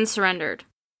 his men surrendered.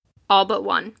 All but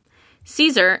one.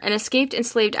 Caesar, an escaped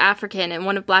enslaved African and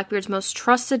one of Blackbeard's most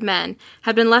trusted men,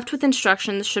 had been left with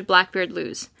instructions should Blackbeard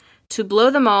lose, to blow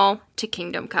them all to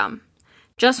kingdom come.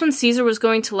 Just when Caesar was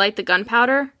going to light the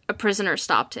gunpowder, a prisoner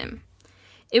stopped him.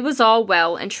 It was all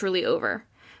well and truly over.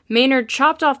 Maynard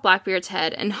chopped off Blackbeard's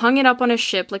head and hung it up on his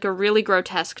ship like a really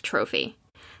grotesque trophy.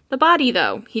 The body,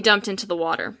 though, he dumped into the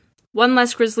water. One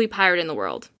less grisly pirate in the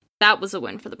world. That was a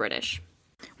win for the British.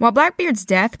 While Blackbeard's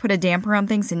death put a damper on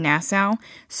things in Nassau,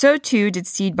 so too did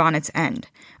Stede Bonnet's end.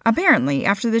 Apparently,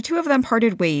 after the two of them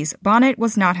parted ways, Bonnet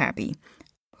was not happy.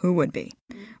 Who would be?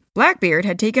 Blackbeard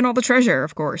had taken all the treasure,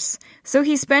 of course, so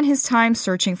he spent his time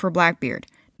searching for Blackbeard.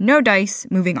 No dice,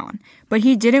 moving on. But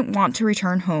he didn't want to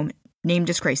return home, name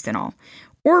disgraced and all.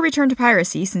 Or return to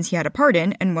piracy since he had a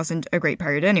pardon and wasn't a great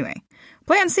pirate anyway.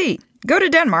 Plan C, go to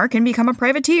Denmark and become a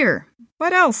privateer.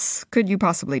 What else could you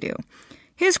possibly do?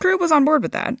 His crew was on board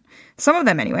with that. Some of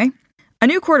them anyway. A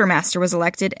new quartermaster was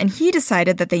elected, and he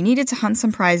decided that they needed to hunt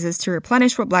some prizes to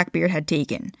replenish what Blackbeard had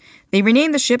taken. They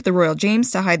renamed the ship the Royal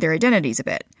James to hide their identities a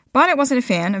bit. Bonnet wasn't a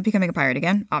fan of becoming a pirate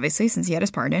again, obviously, since he had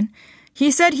his pardon.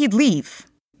 He said he'd leave.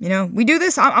 We do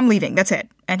this, I'm leaving, that's it.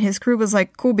 And his crew was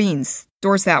like, cool beans,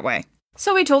 doors that way.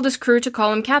 So he told his crew to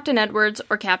call him Captain Edwards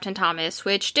or Captain Thomas,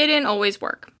 which didn't always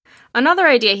work. Another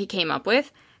idea he came up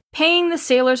with, paying the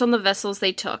sailors on the vessels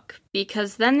they took,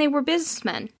 because then they were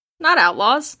businessmen, not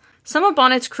outlaws. Some of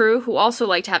Bonnet's crew, who also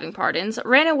liked having pardons,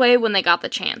 ran away when they got the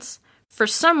chance. For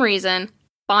some reason,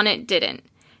 Bonnet didn't.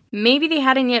 Maybe they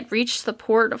hadn't yet reached the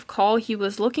port of call he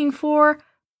was looking for.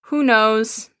 Who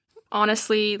knows?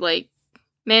 Honestly,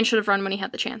 man should have run when he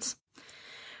had the chance.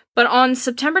 But on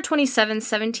September 27,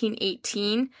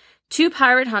 1718, 2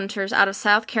 pirate hunters out of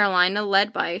South Carolina,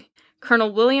 led by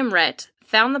Colonel William Rhett,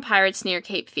 found the pirates near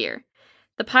Cape Fear.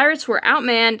 The pirates were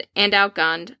outmanned and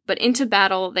outgunned, but into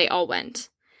battle they all went.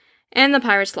 And the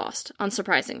pirates lost,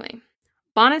 unsurprisingly.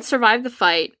 Bonnet survived the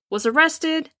fight, was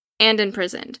arrested, and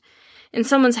imprisoned. In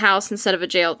someone's house instead of a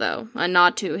jail, though, a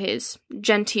nod to his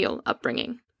genteel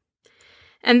upbringing.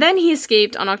 And then he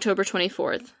escaped on October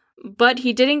 24th. But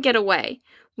he didn't get away.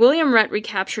 William Rhett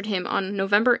recaptured him on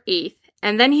November 8th,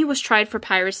 and then he was tried for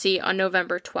piracy on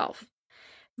November 12th.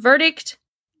 Verdict: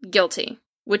 guilty,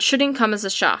 which shouldn't come as a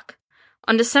shock.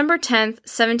 On December 10th,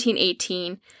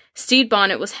 1718, Stede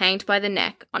Bonnet was hanged by the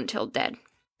neck until dead.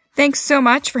 Thanks so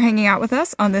much for hanging out with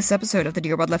us on this episode of the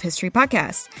Dear World Love History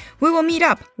podcast. We will meet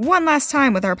up one last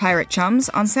time with our pirate chums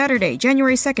on Saturday,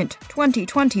 January 2nd,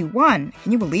 2021.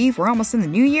 Can you believe we're almost in the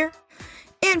new year?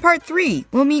 In part 3,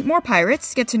 we'll meet more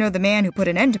pirates, get to know the man who put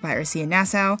an end to piracy in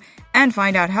Nassau, and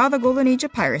find out how the golden age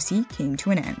of piracy came to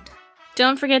an end.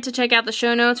 Don't forget to check out the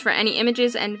show notes for any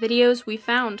images and videos we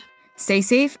found. Stay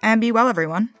safe and be well,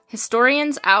 everyone.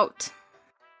 Historians out.